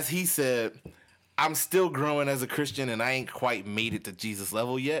 As he said, I'm still growing as a Christian, and I ain't quite made it to Jesus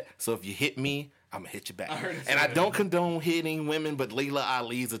level yet. So if you hit me, I'm gonna hit you back. And I don't condone hitting women, but Layla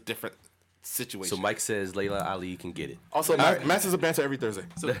Ali is a different situation. So Mike says Layla Ali can get it. Also, Masters of Banter every Thursday.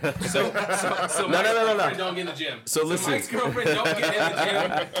 So Mike's girlfriend don't get in the gym. So listen. Mike's girlfriend don't get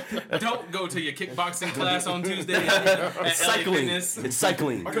in the gym. Don't go to your kickboxing class on Tuesday at LA Cycling. Fitness. It's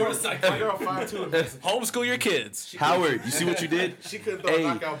cycling. Go to cycling. girl 5'2". Homeschool your kids. Howard, you see what you did? She couldn't throw Hey. a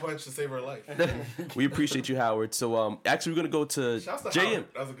knockout punch to save her life. We appreciate you, Howard. So actually, we're gonna go to Shouts to JM. Howard.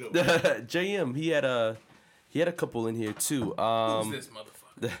 That was a good one. JM, he had a couple in here too. Who's this motherfucker?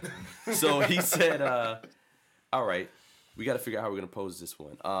 So he said, all right, we got to figure out how we're going to pose this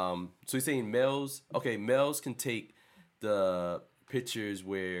one. So he's saying males can take the pictures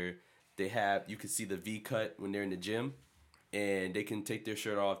where you can see the V cut when they're in the gym, and they can take their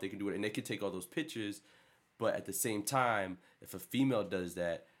shirt off, they can do it, and they can take all those pictures, but at the same time, if a female does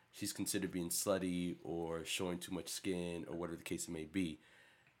that, she's considered being slutty or showing too much skin or whatever the case may be.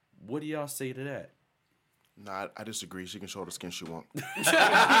 What do y'all say to that? Nah, I disagree. She can show the skin she want.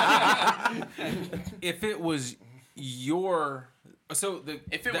 If it was your If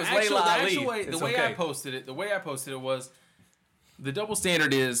it the was actual, Layla the Ali, actual way, it's the way okay. I posted it was the double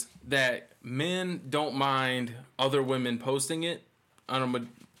standard is that men don't mind other women posting it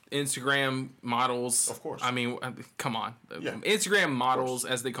Instagram models. Of course. I mean, come on. Yeah. Instagram models,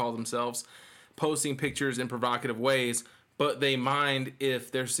 as they call themselves, posting pictures in provocative ways, but they mind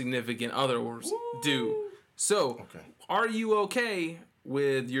if their significant others do. So, are you okay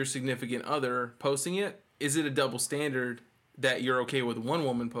with your significant other posting it? Is it a double standard that you're okay with one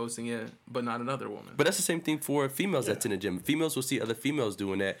woman posting it, but not another woman? But that's the same thing for females that's in the gym. Females will see other females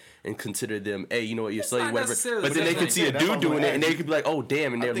doing that and consider them, hey, you know what, you're slutty, not whatever. necessarily But then they the can same see a thing. That's what dude I'm doing gonna it, and they ask could be like, oh,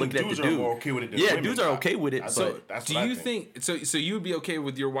 damn, and they're think looking at the dudes are dude. more okay with it than yeah, women. dudes are okay with it. That's But what- that's Do what I you think so you would be okay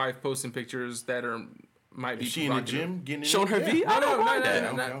with your wife posting pictures that might be Is she in the provocative? gym getting showing her yeah. V, I don't no, mind no, that. no,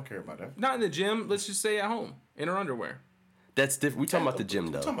 Okay, I don't care about that. Not in the gym. Let's just say at home in her underwear. That's different. We're talking about the gym,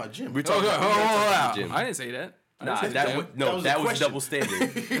 though. We're talking about gym. We're talking about the gym. I didn't say that. Nah, that that was was a question. double standard. We're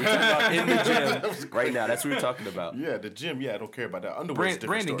talking about in the gym right now. That's what we're talking about. Yeah, the gym. Yeah, I don't care about that. Underwear is a different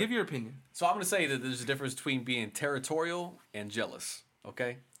Brandon, story. give your opinion. So I'm gonna say that there's a difference between being territorial and jealous.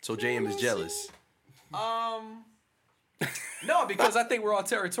 Okay. So JM is jealous. No, because I think we're all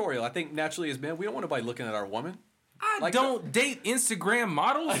territorial. I think naturally as men, we don't want nobody looking at our woman. I don't date Instagram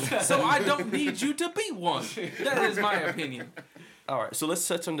models, so I don't need you to be one. That is my opinion. All right, so let's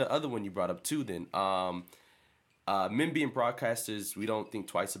touch on the other one you brought up too. Then, men being broadcasters, we don't think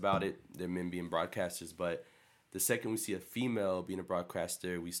twice about it. They're men being broadcasters, but the second we see a female being a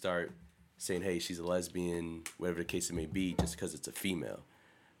broadcaster, we start saying, "Hey, she's a lesbian," whatever the case it may be, just because it's a female.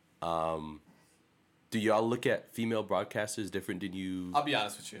 Do y'all look at female broadcasters different than you? I'll be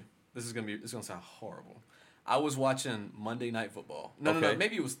honest with you. This is gonna sound horrible. I was watching Monday Night Football. No, Okay.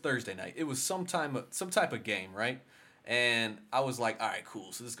 maybe it was Thursday night. It was some type of game, right? And I was like, all right,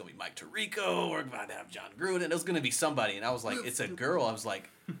 cool. So this is gonna be Mike Tirico. We're about to have John Gruden. It was gonna be somebody, and I was like, it's a girl. I was like,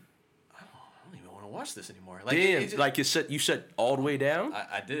 I don't even want to watch this anymore. Like, Damn, it like you shut all the way down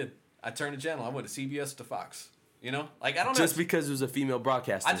I did. I turned the channel. I went to CBS to Fox. You know, like I don't know. just because it was a female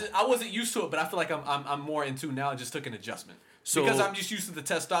broadcaster. I wasn't used to it, but I feel like I'm more in tune now. It just took an adjustment. So- Because I'm just used to the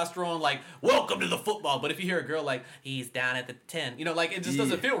testosterone, like, welcome to the football. But if you hear a girl like, he's down at the 10, you know, like, it just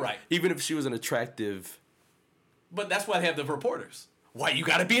doesn't feel right. Even if she was an attractive. But that's why they have the reporters. Why you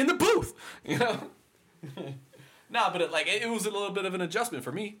got to be in the booth? You know? Nah, but it was a little bit of an adjustment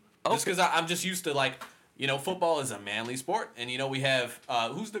for me. Just because I'm just used to, like, you know, football is a manly sport. And, you know, we have,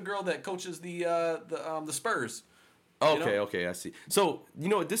 who's the girl that coaches the Spurs? Okay, know? okay, I see. So, you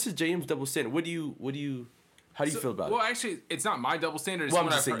know, this is James double standard. How do you feel about Well, it? actually, it's not my double standard. It's Well, I'm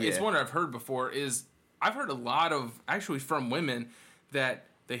one I've just saying, heard, it's yeah. one I've heard before. I've heard a lot of, actually from women, that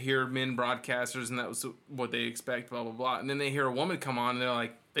they hear men broadcasters and that was what they expect, blah, blah, blah. And then they hear a woman come on and they're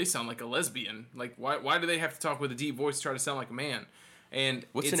like, they sound like a lesbian. Like, why do they have to talk with a deep voice to try to sound like a man? And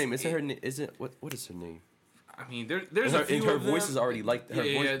What's her name? Isn't her name? What is her name? I mean, there's And a few her of voice them. is already like her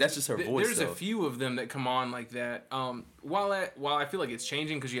voice. That's just her voice. There's though. a few of them that come on like that. While I feel like it's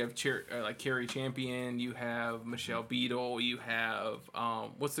changing because you have like Carrie Champion, you have Michelle Beadle, you have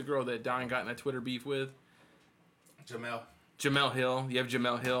what's the girl that Don got in a Twitter beef with? Jamel Hill. You have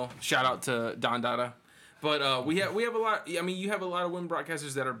Jamel Hill. Shout out to Don Dada. But we have a lot. I mean, you have a lot of women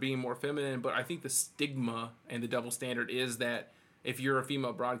broadcasters that are being more feminine. But I think the stigma and the double standard is that if you're a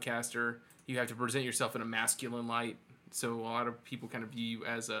female broadcaster, you have to present yourself in a masculine light. So a lot of people kind of view you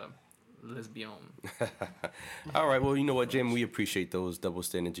as a lesbian. All right. Well, you know what, Jim? We appreciate those double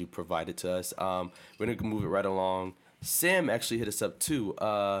standards you provided to us. We're gonna move it right along. Sam actually hit us up too.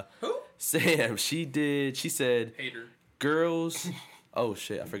 Who? Sam. She said, Hater. girls. Oh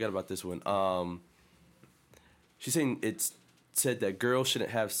shit! I forgot about this one. She's saying it's said that girls shouldn't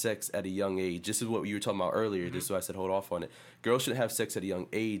have sex at a young age. This is what you were talking about earlier. This is why I said hold off on it. Girls shouldn't have sex at a young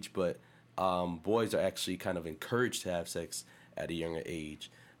age, but boys are actually kind of encouraged to have sex at a younger age.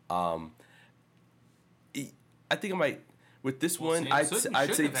 I think I might with this one. Sam I'd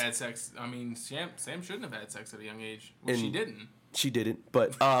shouldn't say have had sex. I mean, Sam shouldn't have had sex at a young age. Well, she And- didn't. she didn't,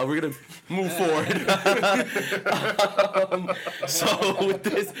 but we're gonna move forward. So with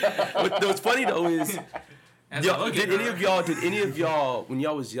this, what's funny though is. As I look at Did any her- of y'all, when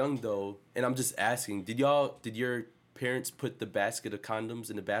y'all was young though, and I'm just asking, did your parents put the basket of condoms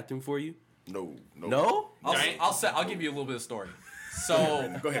in the bathroom for you? No. No? I'll give you a little bit of story.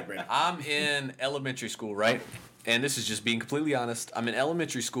 So Go ahead, Brandon. I'm in elementary school, right? And this is just being completely honest. I'm in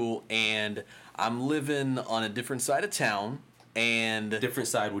elementary school and I'm living on a different side of town. And Different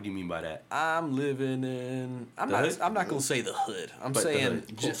side, what do you mean by that? I'm living in. I'm The not. hood? I'm not gonna say the hood. I'm But the saying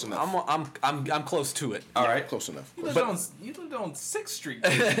hood. Close enough. I'm close to it. All right. Close enough. You lived on 6th Street.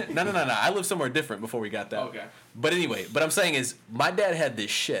 No. I lived somewhere different before we got that. Okay. But anyway, what I'm saying is, my dad had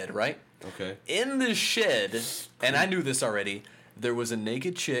this shed, right? Okay. In the shed, and I knew this already, there was a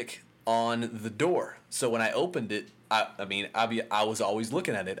naked chick on the door. So when I opened it, I was always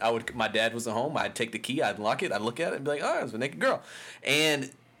looking at it. My dad was at home. I'd take the key, I'd lock it, I'd look at it, and be like, oh, it's a naked girl.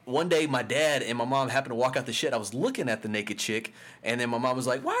 And one day, my dad and my mom happened to walk out the shed. I was looking at the naked chick, and then my mom was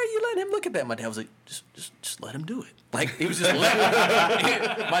like, "Why are you letting him look at that?" My dad was like, "Just let him do it." Like he was just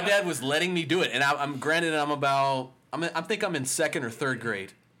my dad was letting me do it, and I think I'm in second or third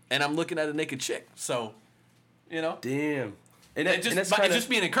grade, and I'm looking at a naked chick. So, Damn. And it's just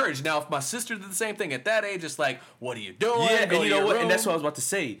being encouraged. Now, if my sister did the same thing at that age, it's like, what are you doing? Yeah, Go and you to know your what? room. And that's what I was about to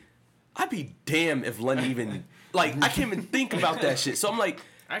say. I'd be damn if London even I can't even think about that shit. So I'm like,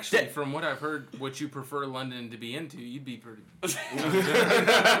 Actually, from what I've heard, what you prefer London to be into, you'd be pretty.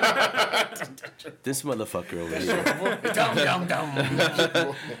 this motherfucker over here.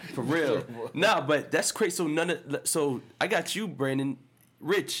 Dum. For real. Nah, but that's crazy. So I got you, Brandon.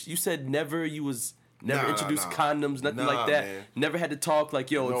 Rich, you said never introduced condoms, nothing like that. Man. Never had to talk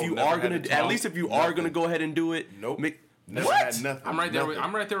like, yo, if you never are had gonna, to at talk. least if you are Nothing. gonna go ahead and do it. Nope. Never What? had nothing. I'm right there. Nothing.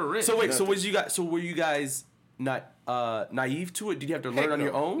 I'm right there with Rich. So wait, so were you guys not naive to it? Did you have to learn Heck on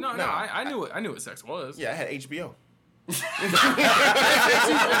your no. own? No, I knew what sex was. Yeah, I had HBO. That's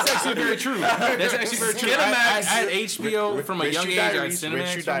actually very true. That's actually very true. I had HBO from a Red young Shoe age. I had Diaries. Red Cinemax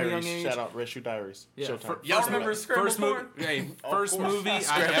Shoe from a young Diaries. age. Shout out Red Shoe Diaries. Yeah, Showtime. Y'all remember Scramble porn? First movie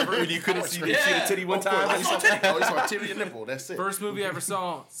I ever. When you couldn't see the titty one Of course. time. I saw titty and nipple. That's it. First movie I ever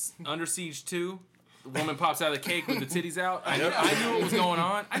saw, Under Siege 2. The woman pops out of the cake with the titties out. I knew what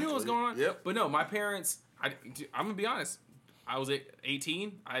was going on. Yep. But no, my parents. I'm gonna be honest. I was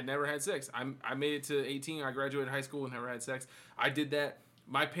 18. I had never had sex. I made it to 18. I graduated high school and never had sex. I did that.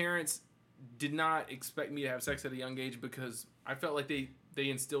 My parents did not expect me to have sex at a young age because I felt like they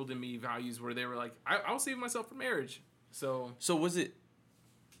instilled in me values where they were like, I'll save myself for marriage. So was it?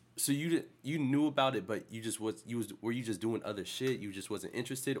 So you knew about it, but were you just doing other shit? You just wasn't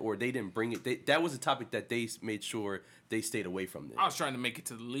interested, or they didn't bring it. That was a topic that they made sure they stayed away from. Then I was trying to make it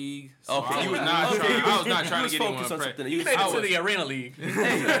to the league. So Okay. I was not trying to get anyone focused on pregnant. something. You made it to the Arena League.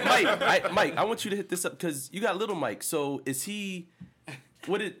 Hey, Mike, I want you to hit this up because you got little Mike. So is he?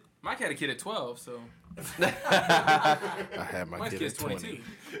 What did? Mike had a kid at 12, so I had my Mike's kid kid's at 20.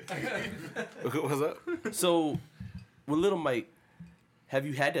 22. What's up? So with little Mike, have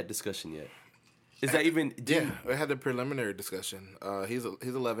you had that discussion yet? Is that even? Yeah, we had the preliminary discussion. He's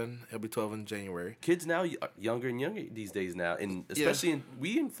 11. He'll be 12 in January. Kids now younger and younger these days now, and especially in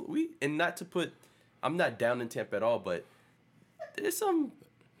we and not to put, I'm not down in Tampa at all, but there's some.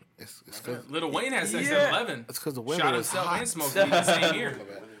 It's because Lil Wayne had sex Yeah. at 11. it's because the weather Shot was himself hot. and smoked weed the same year.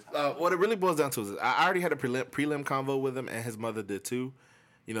 What it really boils down to is I already had a prelim convo with him, and his mother did too.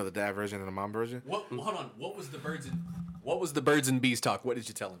 You know, the dad version and the mom version. Hold on. What was the birds and bees talk? What did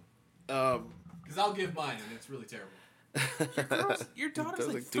you tell him? Because I'll give mine, and it's really terrible. Your daughter's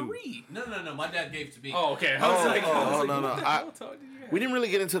like like two. 3. No. My dad gave it to me. Oh, okay. I was like, no. We didn't really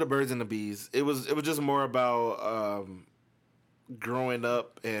get into the birds and the bees. It was just more about growing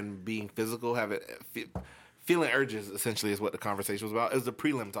up and being physical, feeling urges. Essentially, is what the conversation was about. It was the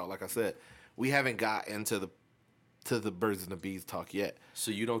prelim talk, like I said. We haven't got into the birds and the bees talk yet.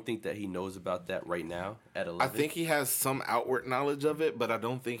 So you don't think that he knows about that right now at 11? I think he has some outward knowledge of it, but I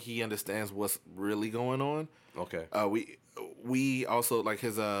don't think he understands what's really going on. Okay. We also like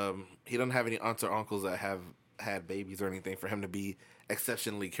his he doesn't have any aunts or uncles that have had babies or anything for him to be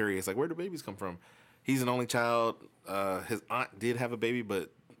exceptionally curious. Like, where do babies come from? He's an only child. His aunt did have a baby,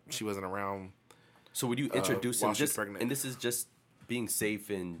 but she wasn't around. So would you introduce him while she's just, pregnant. and this is just being safe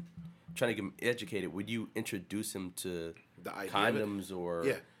and trying to get him educated, would you introduce him to The idea of it? condoms or,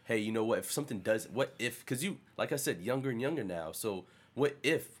 Yeah. hey, you know what, if something does, what if, because you, like I said, younger and younger now, so what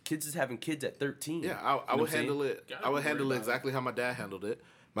if kids is having kids at 13? Yeah, I would handle it. Gotta I would be handle worried it about exactly how my dad handled it.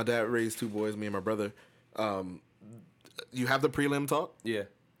 My dad raised 2 boys, me and my brother. You have the prelim talk, Yeah.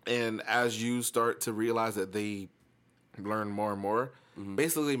 and as you start to realize that they learn more and more,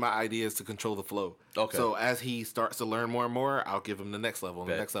 basically my idea is to control the flow. Okay. So as he starts to learn more and more, I'll give him the next level and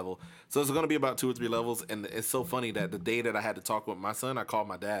Bet. the next level. So it's going to be about 2 or 3 levels, and it's so funny that the day that I had to talk with my son, I called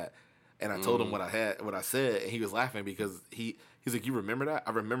my dad, and I told him what I said, and he was laughing because he's like, you remember that?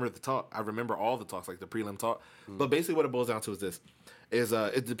 I remember the talk. I remember all the talks, like the prelim talk. But basically what it boils down to is this.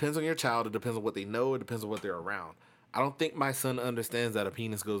 It depends on your child. It depends on what they know. It depends on what they're around. I don't think my son understands that a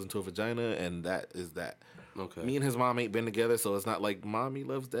penis goes into a vagina, and that is that. Okay. Me and his mom ain't been together, so it's not like mommy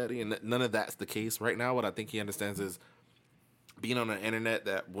loves daddy, and none of that's the case right now. What I think he understands is being on the internet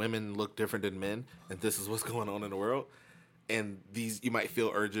that women look different than men, and this is what's going on in the world. And these, you might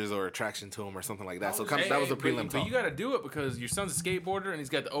feel urges or attraction to them or something like that. So that was a prelim But talk. you got to do it because your son's a skateboarder and he's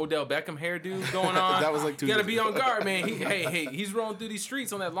got the Odell Beckham hairdo going on. That was like 2 You got to years be ago. on guard, man. He's rolling through these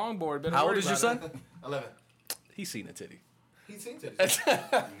streets on that longboard. Better How old worry is your about son? it. 11. He's seen a titty. He's seen titties.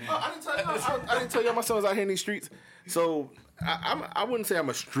 I didn't tell y'all my son's out here in these streets. So I wouldn't say I'm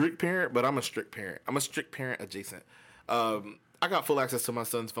a strict parent, but I'm a strict parent. I'm a strict parent adjacent. I got full access to my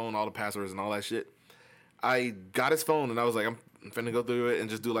son's phone, all the passwords and all that shit. I got his phone and I was like, I'm finna go through it and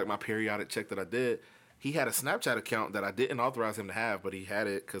just do like my periodic check that I did. He had a Snapchat account that I didn't authorize him to have, but he had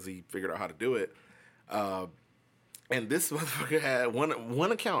it because he figured out how to do it. And this motherfucker had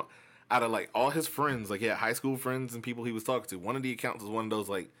one account out of like all his friends. Like he had high school friends and people he was talking to. One of the accounts was one of those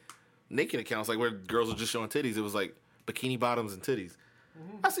like naked accounts, like where girls were just showing titties. It was like bikini bottoms and titties.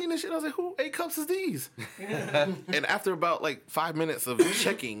 I seen this shit. I was like, who 8 cups is these? And after about like 5 minutes of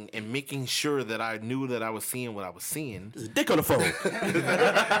checking and making sure that I knew that I was seeing what I was seeing. There's a dick on the phone.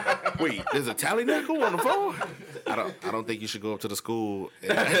 Wait, there's a tally nickel on the phone? I don't think you should go up to the school.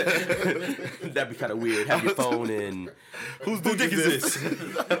 That'd be kind of weird. Have your phone and whose dick is this?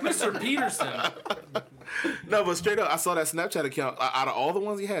 Mr. Peterson. No, but straight up, I saw that Snapchat account. Out of all the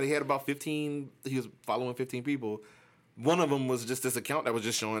ones he had about 15. He was following 15 people. One of them was just this account that was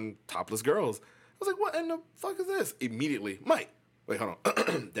just showing topless girls. I was like, what in the fuck is this? Immediately, Mike. Wait, hold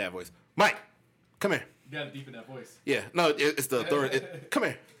on. Dad voice. Mike, come here. You gotta deepen that voice. Yeah, no, it's the authority. Come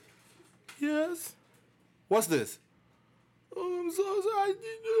here. Yes. What's this? Oh, I'm so sorry.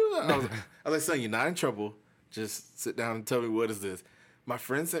 I was like, son, you're not in trouble. Just sit down and tell me what is this. My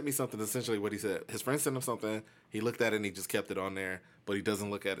friend sent me something, essentially what he said. His friend sent him something. He looked at it and he just kept it on there, but he doesn't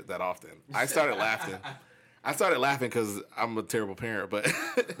look at it that often. I started laughing. Because I'm a terrible parent, but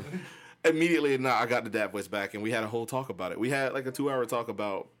immediately I got the dad voice back and we had a whole talk about it. We had like a 2-hour talk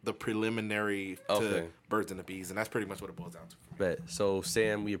about the preliminary to Birds and the Bees, and that's pretty much what it boils down to. Bet. So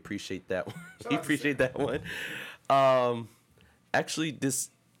Sam, we appreciate that one. We appreciate that one. Actually,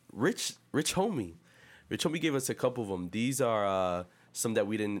 this Rich Homie gave us a couple of them. These are some that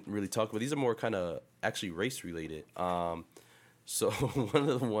we didn't really talk about. These are more kind of actually race related. So one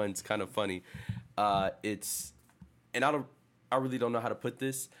of the ones kind of funny. It's, and I really don't know how to put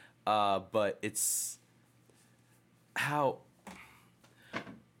this, but it's how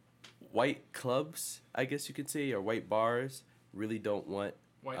white clubs, I guess you could say, or white bars really don't want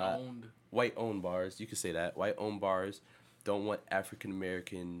white-owned bars. You could say that white-owned bars don't want African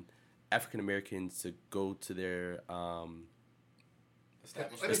Americans to go to their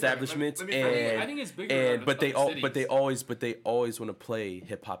establishments. I think it's bigger. But they always want to play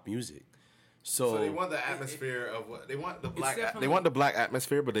hip hop music. So they want the atmosphere of what they want, the black. They want the black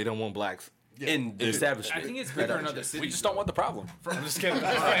atmosphere, but they don't want blacks in the establishment. I think it's bigger in other cities. We just don't want the problem. I'm just kidding.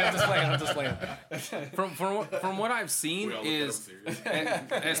 I'm just playing. From what I've seen is,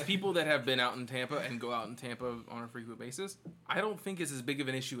 as people that have been out in Tampa and go out in Tampa on a frequent basis, I don't think it's as big of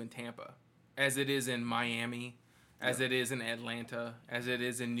an issue in Tampa as it is in Miami, as it is in Atlanta, as it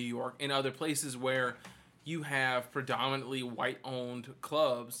is in New York, and other places where you have predominantly white-owned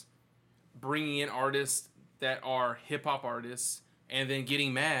clubs bringing in artists that are hip-hop artists and then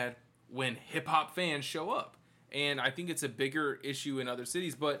getting mad when hip-hop fans show up. And I think it's a bigger issue in other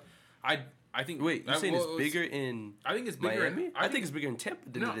cities, but I think... Wait, you're saying it's bigger in I think it's bigger Miami? I think it's bigger in Tampa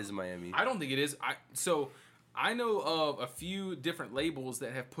than it is in Miami. I don't think it is. So I know of a few different labels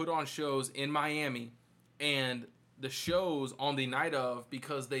that have put on shows in Miami, and the shows on the night of,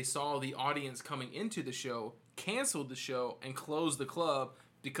 because they saw the audience coming into the show, canceled the show and closed the club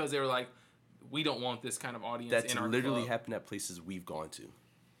because they were like, we don't want this kind of audience That's in our literally club. happened at places we've gone to.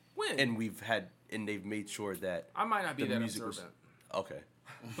 When? And they've made sure that I might not be the that music observant. Okay.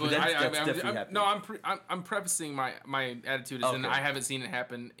 But that's definitely happening. No, I'm prefacing my attitude as in Okay. I haven't seen it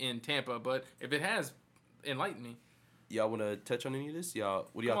happen in Tampa, but if it has, enlighten me. Y'all want to touch on any of this? Y'all,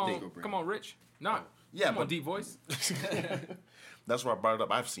 what do y'all think? Come on, Rich. No. Yeah, Come on, but- deep voice. That's why I brought it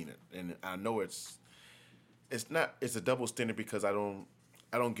up. I've seen it, and I know it's a double standard because I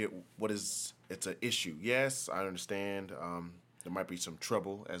don't get what is it's an issue. Yes, I understand. There might be some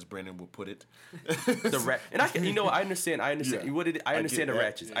trouble, as Brandon would put it. And I understand. I understand. Yeah. I understand the get that.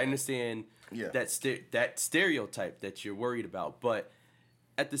 ratchets. Yeah. I understand that stereotype that you're worried about. But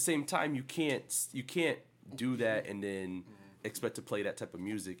at the same time, you can't do that and then expect to play that type of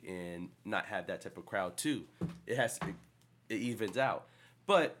music and not have that type of crowd too. It evens out.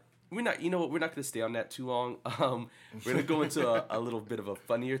 But we're not. You know what? We're not going to stay on that too long. We're going to go into a little bit of a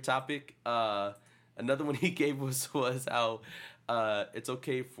funnier topic. Another one he gave was how it's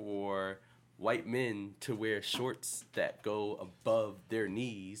okay for white men to wear shorts that go above their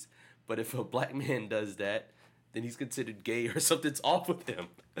knees, but if a black man does that, then he's considered gay or something's off with him.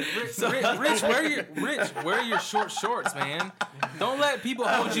 Rich, wear your short shorts, man. Don't let people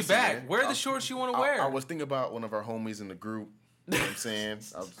hold you back. Wear the shorts you want to wear. I was thinking about one of our homies in the group. You know what I'm saying?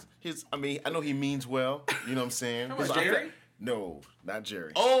 I know he means well. You know what I'm saying? Come on, Jerry? No, not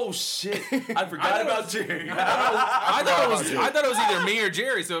Jerry. Oh shit! I forgot about Jerry. I thought it was either me or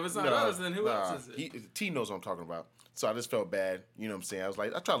Jerry. So if it's not us, then who else is it? T knows what I'm talking about. So I just felt bad. You know what I'm saying? I was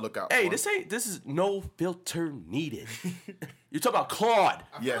like, I try to look out. Hey, for him. this is no filter needed. You're talking about Claude.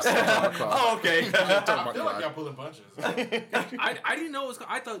 Yes. Oh, okay. I feel like y'all pulling punches. I didn't know it was.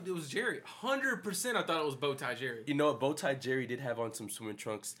 I thought it was Jerry. 100%. I thought it was Bowtie Jerry. You know what? Bowtie Jerry did have on some swimming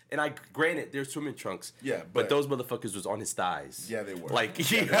trunks, and granted they're swimming trunks. Yeah, but those motherfuckers was on his thighs. Yeah, they were. Like,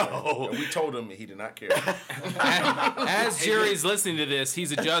 And we told him, and he did not care. As Jerry's listening to this,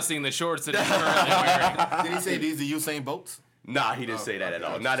 he's adjusting the shorts that he's currently wearing. Did he say these are Usain Bolts? Nah, he didn't say that at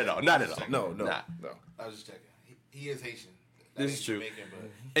all. Not at all. Not at all. No. I was just checking. He is Haitian. This is true. Jamaican, but...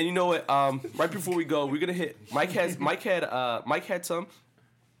 And you know what? Right before we go, we're gonna hit. Mike had some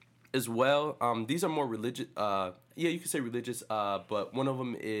as well. These are more religious. Yeah, you can say religious. But one of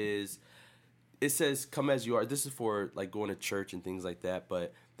them is. It says, "Come as you are." This is for like going to church and things like that.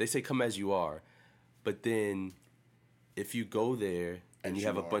 But they say, "Come as you are," but then if you go there and you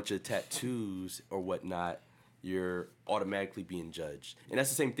have a bunch of tattoos or whatnot, you're automatically being judged. And that's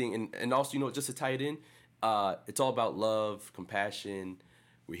the same thing. And also, you know, just to tie it in, it's all about love, compassion.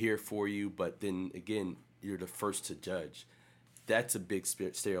 We're here for you, but then again, you're the first to judge. That's a big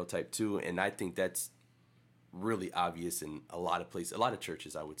stereotype too, and I think that's really obvious in a lot of places, a lot of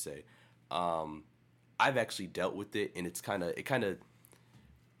churches, I would say. I've actually dealt with it, and it kind of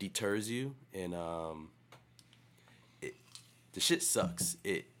deters you, and the shit sucks.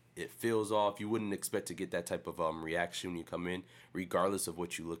 It feels off. You wouldn't expect to get that type of reaction when you come in, regardless of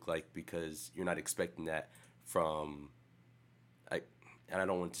what you look like, because you're not expecting that from, and I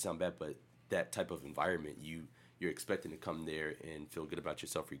don't want it to sound bad, but that type of environment, you're expecting to come there and feel good about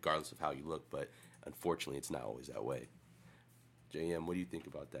yourself regardless of how you look, but unfortunately it's not always that way. JM, what do you think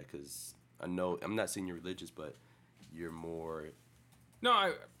about that? Because I know, I'm not saying you're religious, but you're more...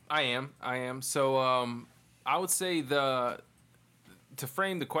 No, I am. So I would say to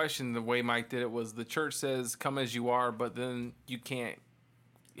frame the question the way Mike did it was the church says come as you are, but then you can't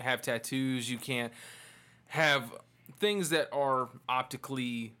have tattoos, you can't have things that are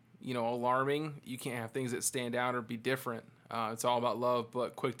optically, alarming. You can't have things that stand out or be different. It's all about love,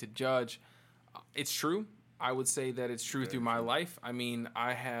 but quick to judge. It's true. I would say that it's true through my life. I mean,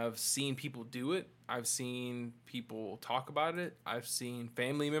 I have seen people do it. I've seen people talk about it. I've seen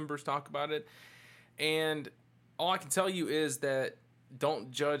family members talk about it. And all I can tell you is that don't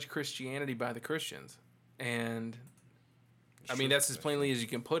judge Christianity by the Christians. And I mean, that's as plainly as you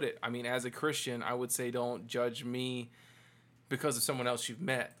can put it. I mean, as a Christian, I would say don't judge me because of someone else you've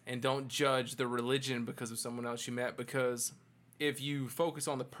met. And don't judge the religion because of someone else you met, because if you focus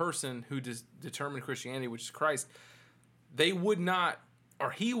on the person who determined Christianity, which is Christ, he would not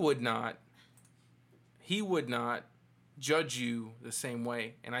judge you the same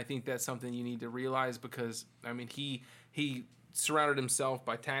way. And I think that's something you need to realize, because, I mean, he surrounded himself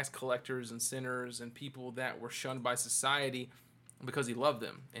by tax collectors and sinners and people that were shunned by society because he loved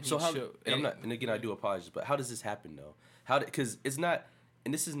them. And so and again, I do apologize, but how does this happen though? Because it's not,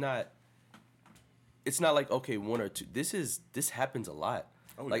 and this is not, it's not like, okay, one or two. This happens a lot.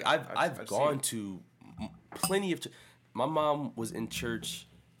 Oh, like yeah. I've gone to plenty of. My mom was in church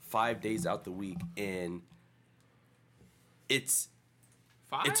 5 days out the week, and it's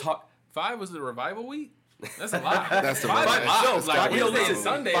 5. It's hard. 5 was the revival week. That's a lot. That's the 5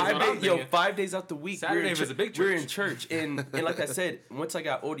 days out the week. Saturday was a big church. We're in church, and like I said, once I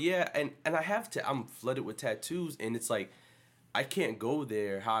got older, and I have to. I'm flooded with tattoos, and it's like, I can't go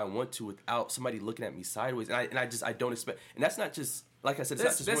there how I want to without somebody looking at me sideways, and I don't expect. And that's not just, like I said,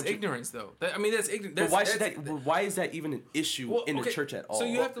 that's ignorance though. That's ignorance. But why is that even an issue in the church at all? So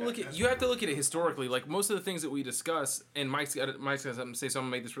you have to look at it historically. Like most of the things that we discuss, and Mike's got something to say, so I'm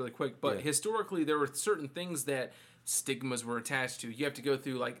gonna make this really quick. But historically, there were certain things that stigmas were attached to. You have to go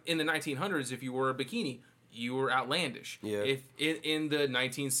through, like in the 1900s, if you wore a bikini, you were outlandish. Yeah. If in the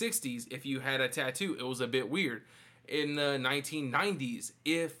 1960s, if you had a tattoo, it was a bit weird. In the 1990s,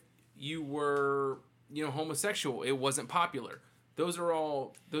 if you were, homosexual, it wasn't popular. Those are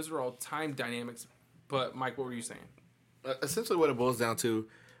all time dynamics. But Mike, what were you saying? Essentially, what it boils down to,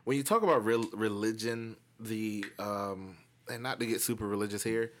 when you talk about religion, and not to get super religious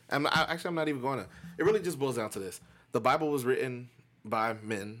here, I'm not even going to. It really just boils down to this: the Bible was written by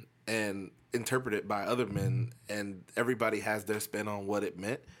men and interpreted by other men, and everybody has their spin on what it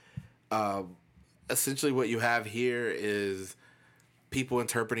meant. Essentially, what you have here is people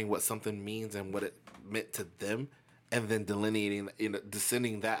interpreting what something means and what it meant to them, and then delineating,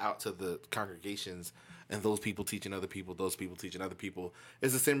 descending that out to the congregations and those people teaching other people, those people teaching other people.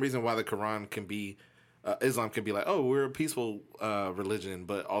 It's the same reason why the Quran can be, Islam can be like, oh, we're a peaceful religion,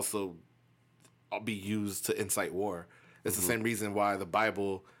 but also be used to incite war. It's the same reason why the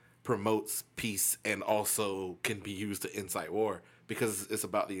Bible promotes peace and also can be used to incite war, because it's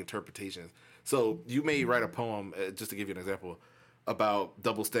about the interpretations. So you may write a poem, just to give you an example, about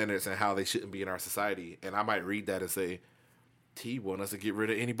double standards and how they shouldn't be in our society, and I might read that and say, T want us to get rid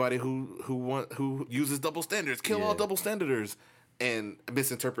of anybody who uses double standards, kill all double standarders, and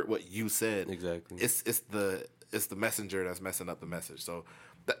misinterpret what you said. Exactly. It's the messenger that's messing up the message. So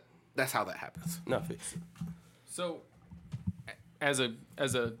that's how that happens. Nothing. So, as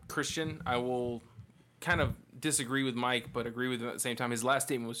a Christian, I will kind of disagree with Mike, but agree with him at the same time. His last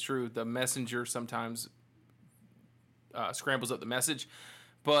statement was true. The messenger sometimes scrambles up the message,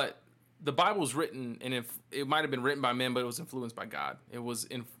 but the Bible was written, and it might have been written by men, but it was influenced by God. It was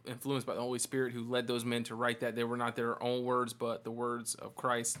influenced by the Holy Spirit, who led those men to write that. They were not their own words, but the words of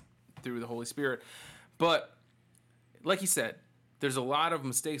Christ through the Holy Spirit. But like he said, there's a lot of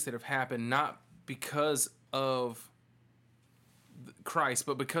mistakes that have happened, not because of Christ,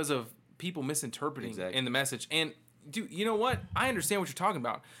 but because of people misinterpreting in the message. And dude, you know what? I understand what you're talking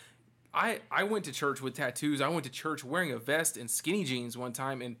about. I went to church with tattoos. I went to church wearing a vest and skinny jeans one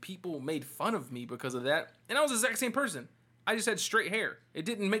time, and people made fun of me because of that. And I was the exact same person. I just had straight hair. It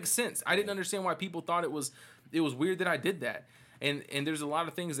didn't make sense. I didn't understand why people thought it was weird that I did that. And there's a lot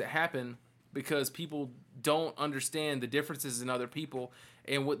of things that happen because people don't understand the differences in other people.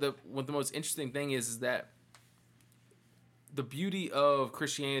 And what the most interesting thing is that the beauty of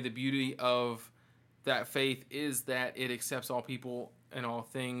Christianity, the beauty of that faith is that it accepts all people and all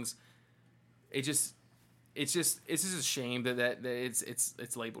things. It's just a shame that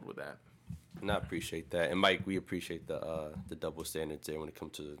it's labeled with that. And I appreciate that. And Mike, we appreciate the double standards there when it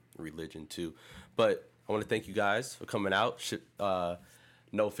comes to religion too. But I want to thank you guys for coming out.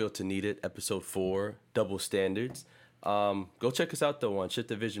 No Filter Needed, episode 4, Double Standards. Go check us out though on Shift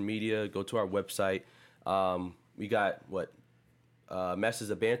the Vision Media. Go to our website. We got Masters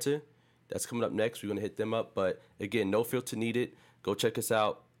of Banter. That's coming up next. We're gonna hit them up. But again, No Filter Needed. Go check us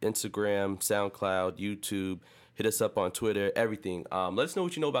out. Instagram, SoundCloud, YouTube. Hit us up on Twitter, everything. Let us know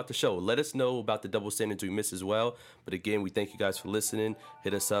what you know about the show. Let us know about the double standards we miss as well. But again, we thank you guys for listening.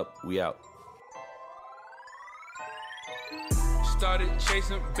 Hit us up. We out. Started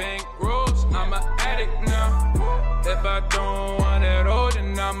chasing bank rolls. I'm an addict now. If I don't want it all,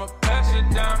 then I'ma pass it down.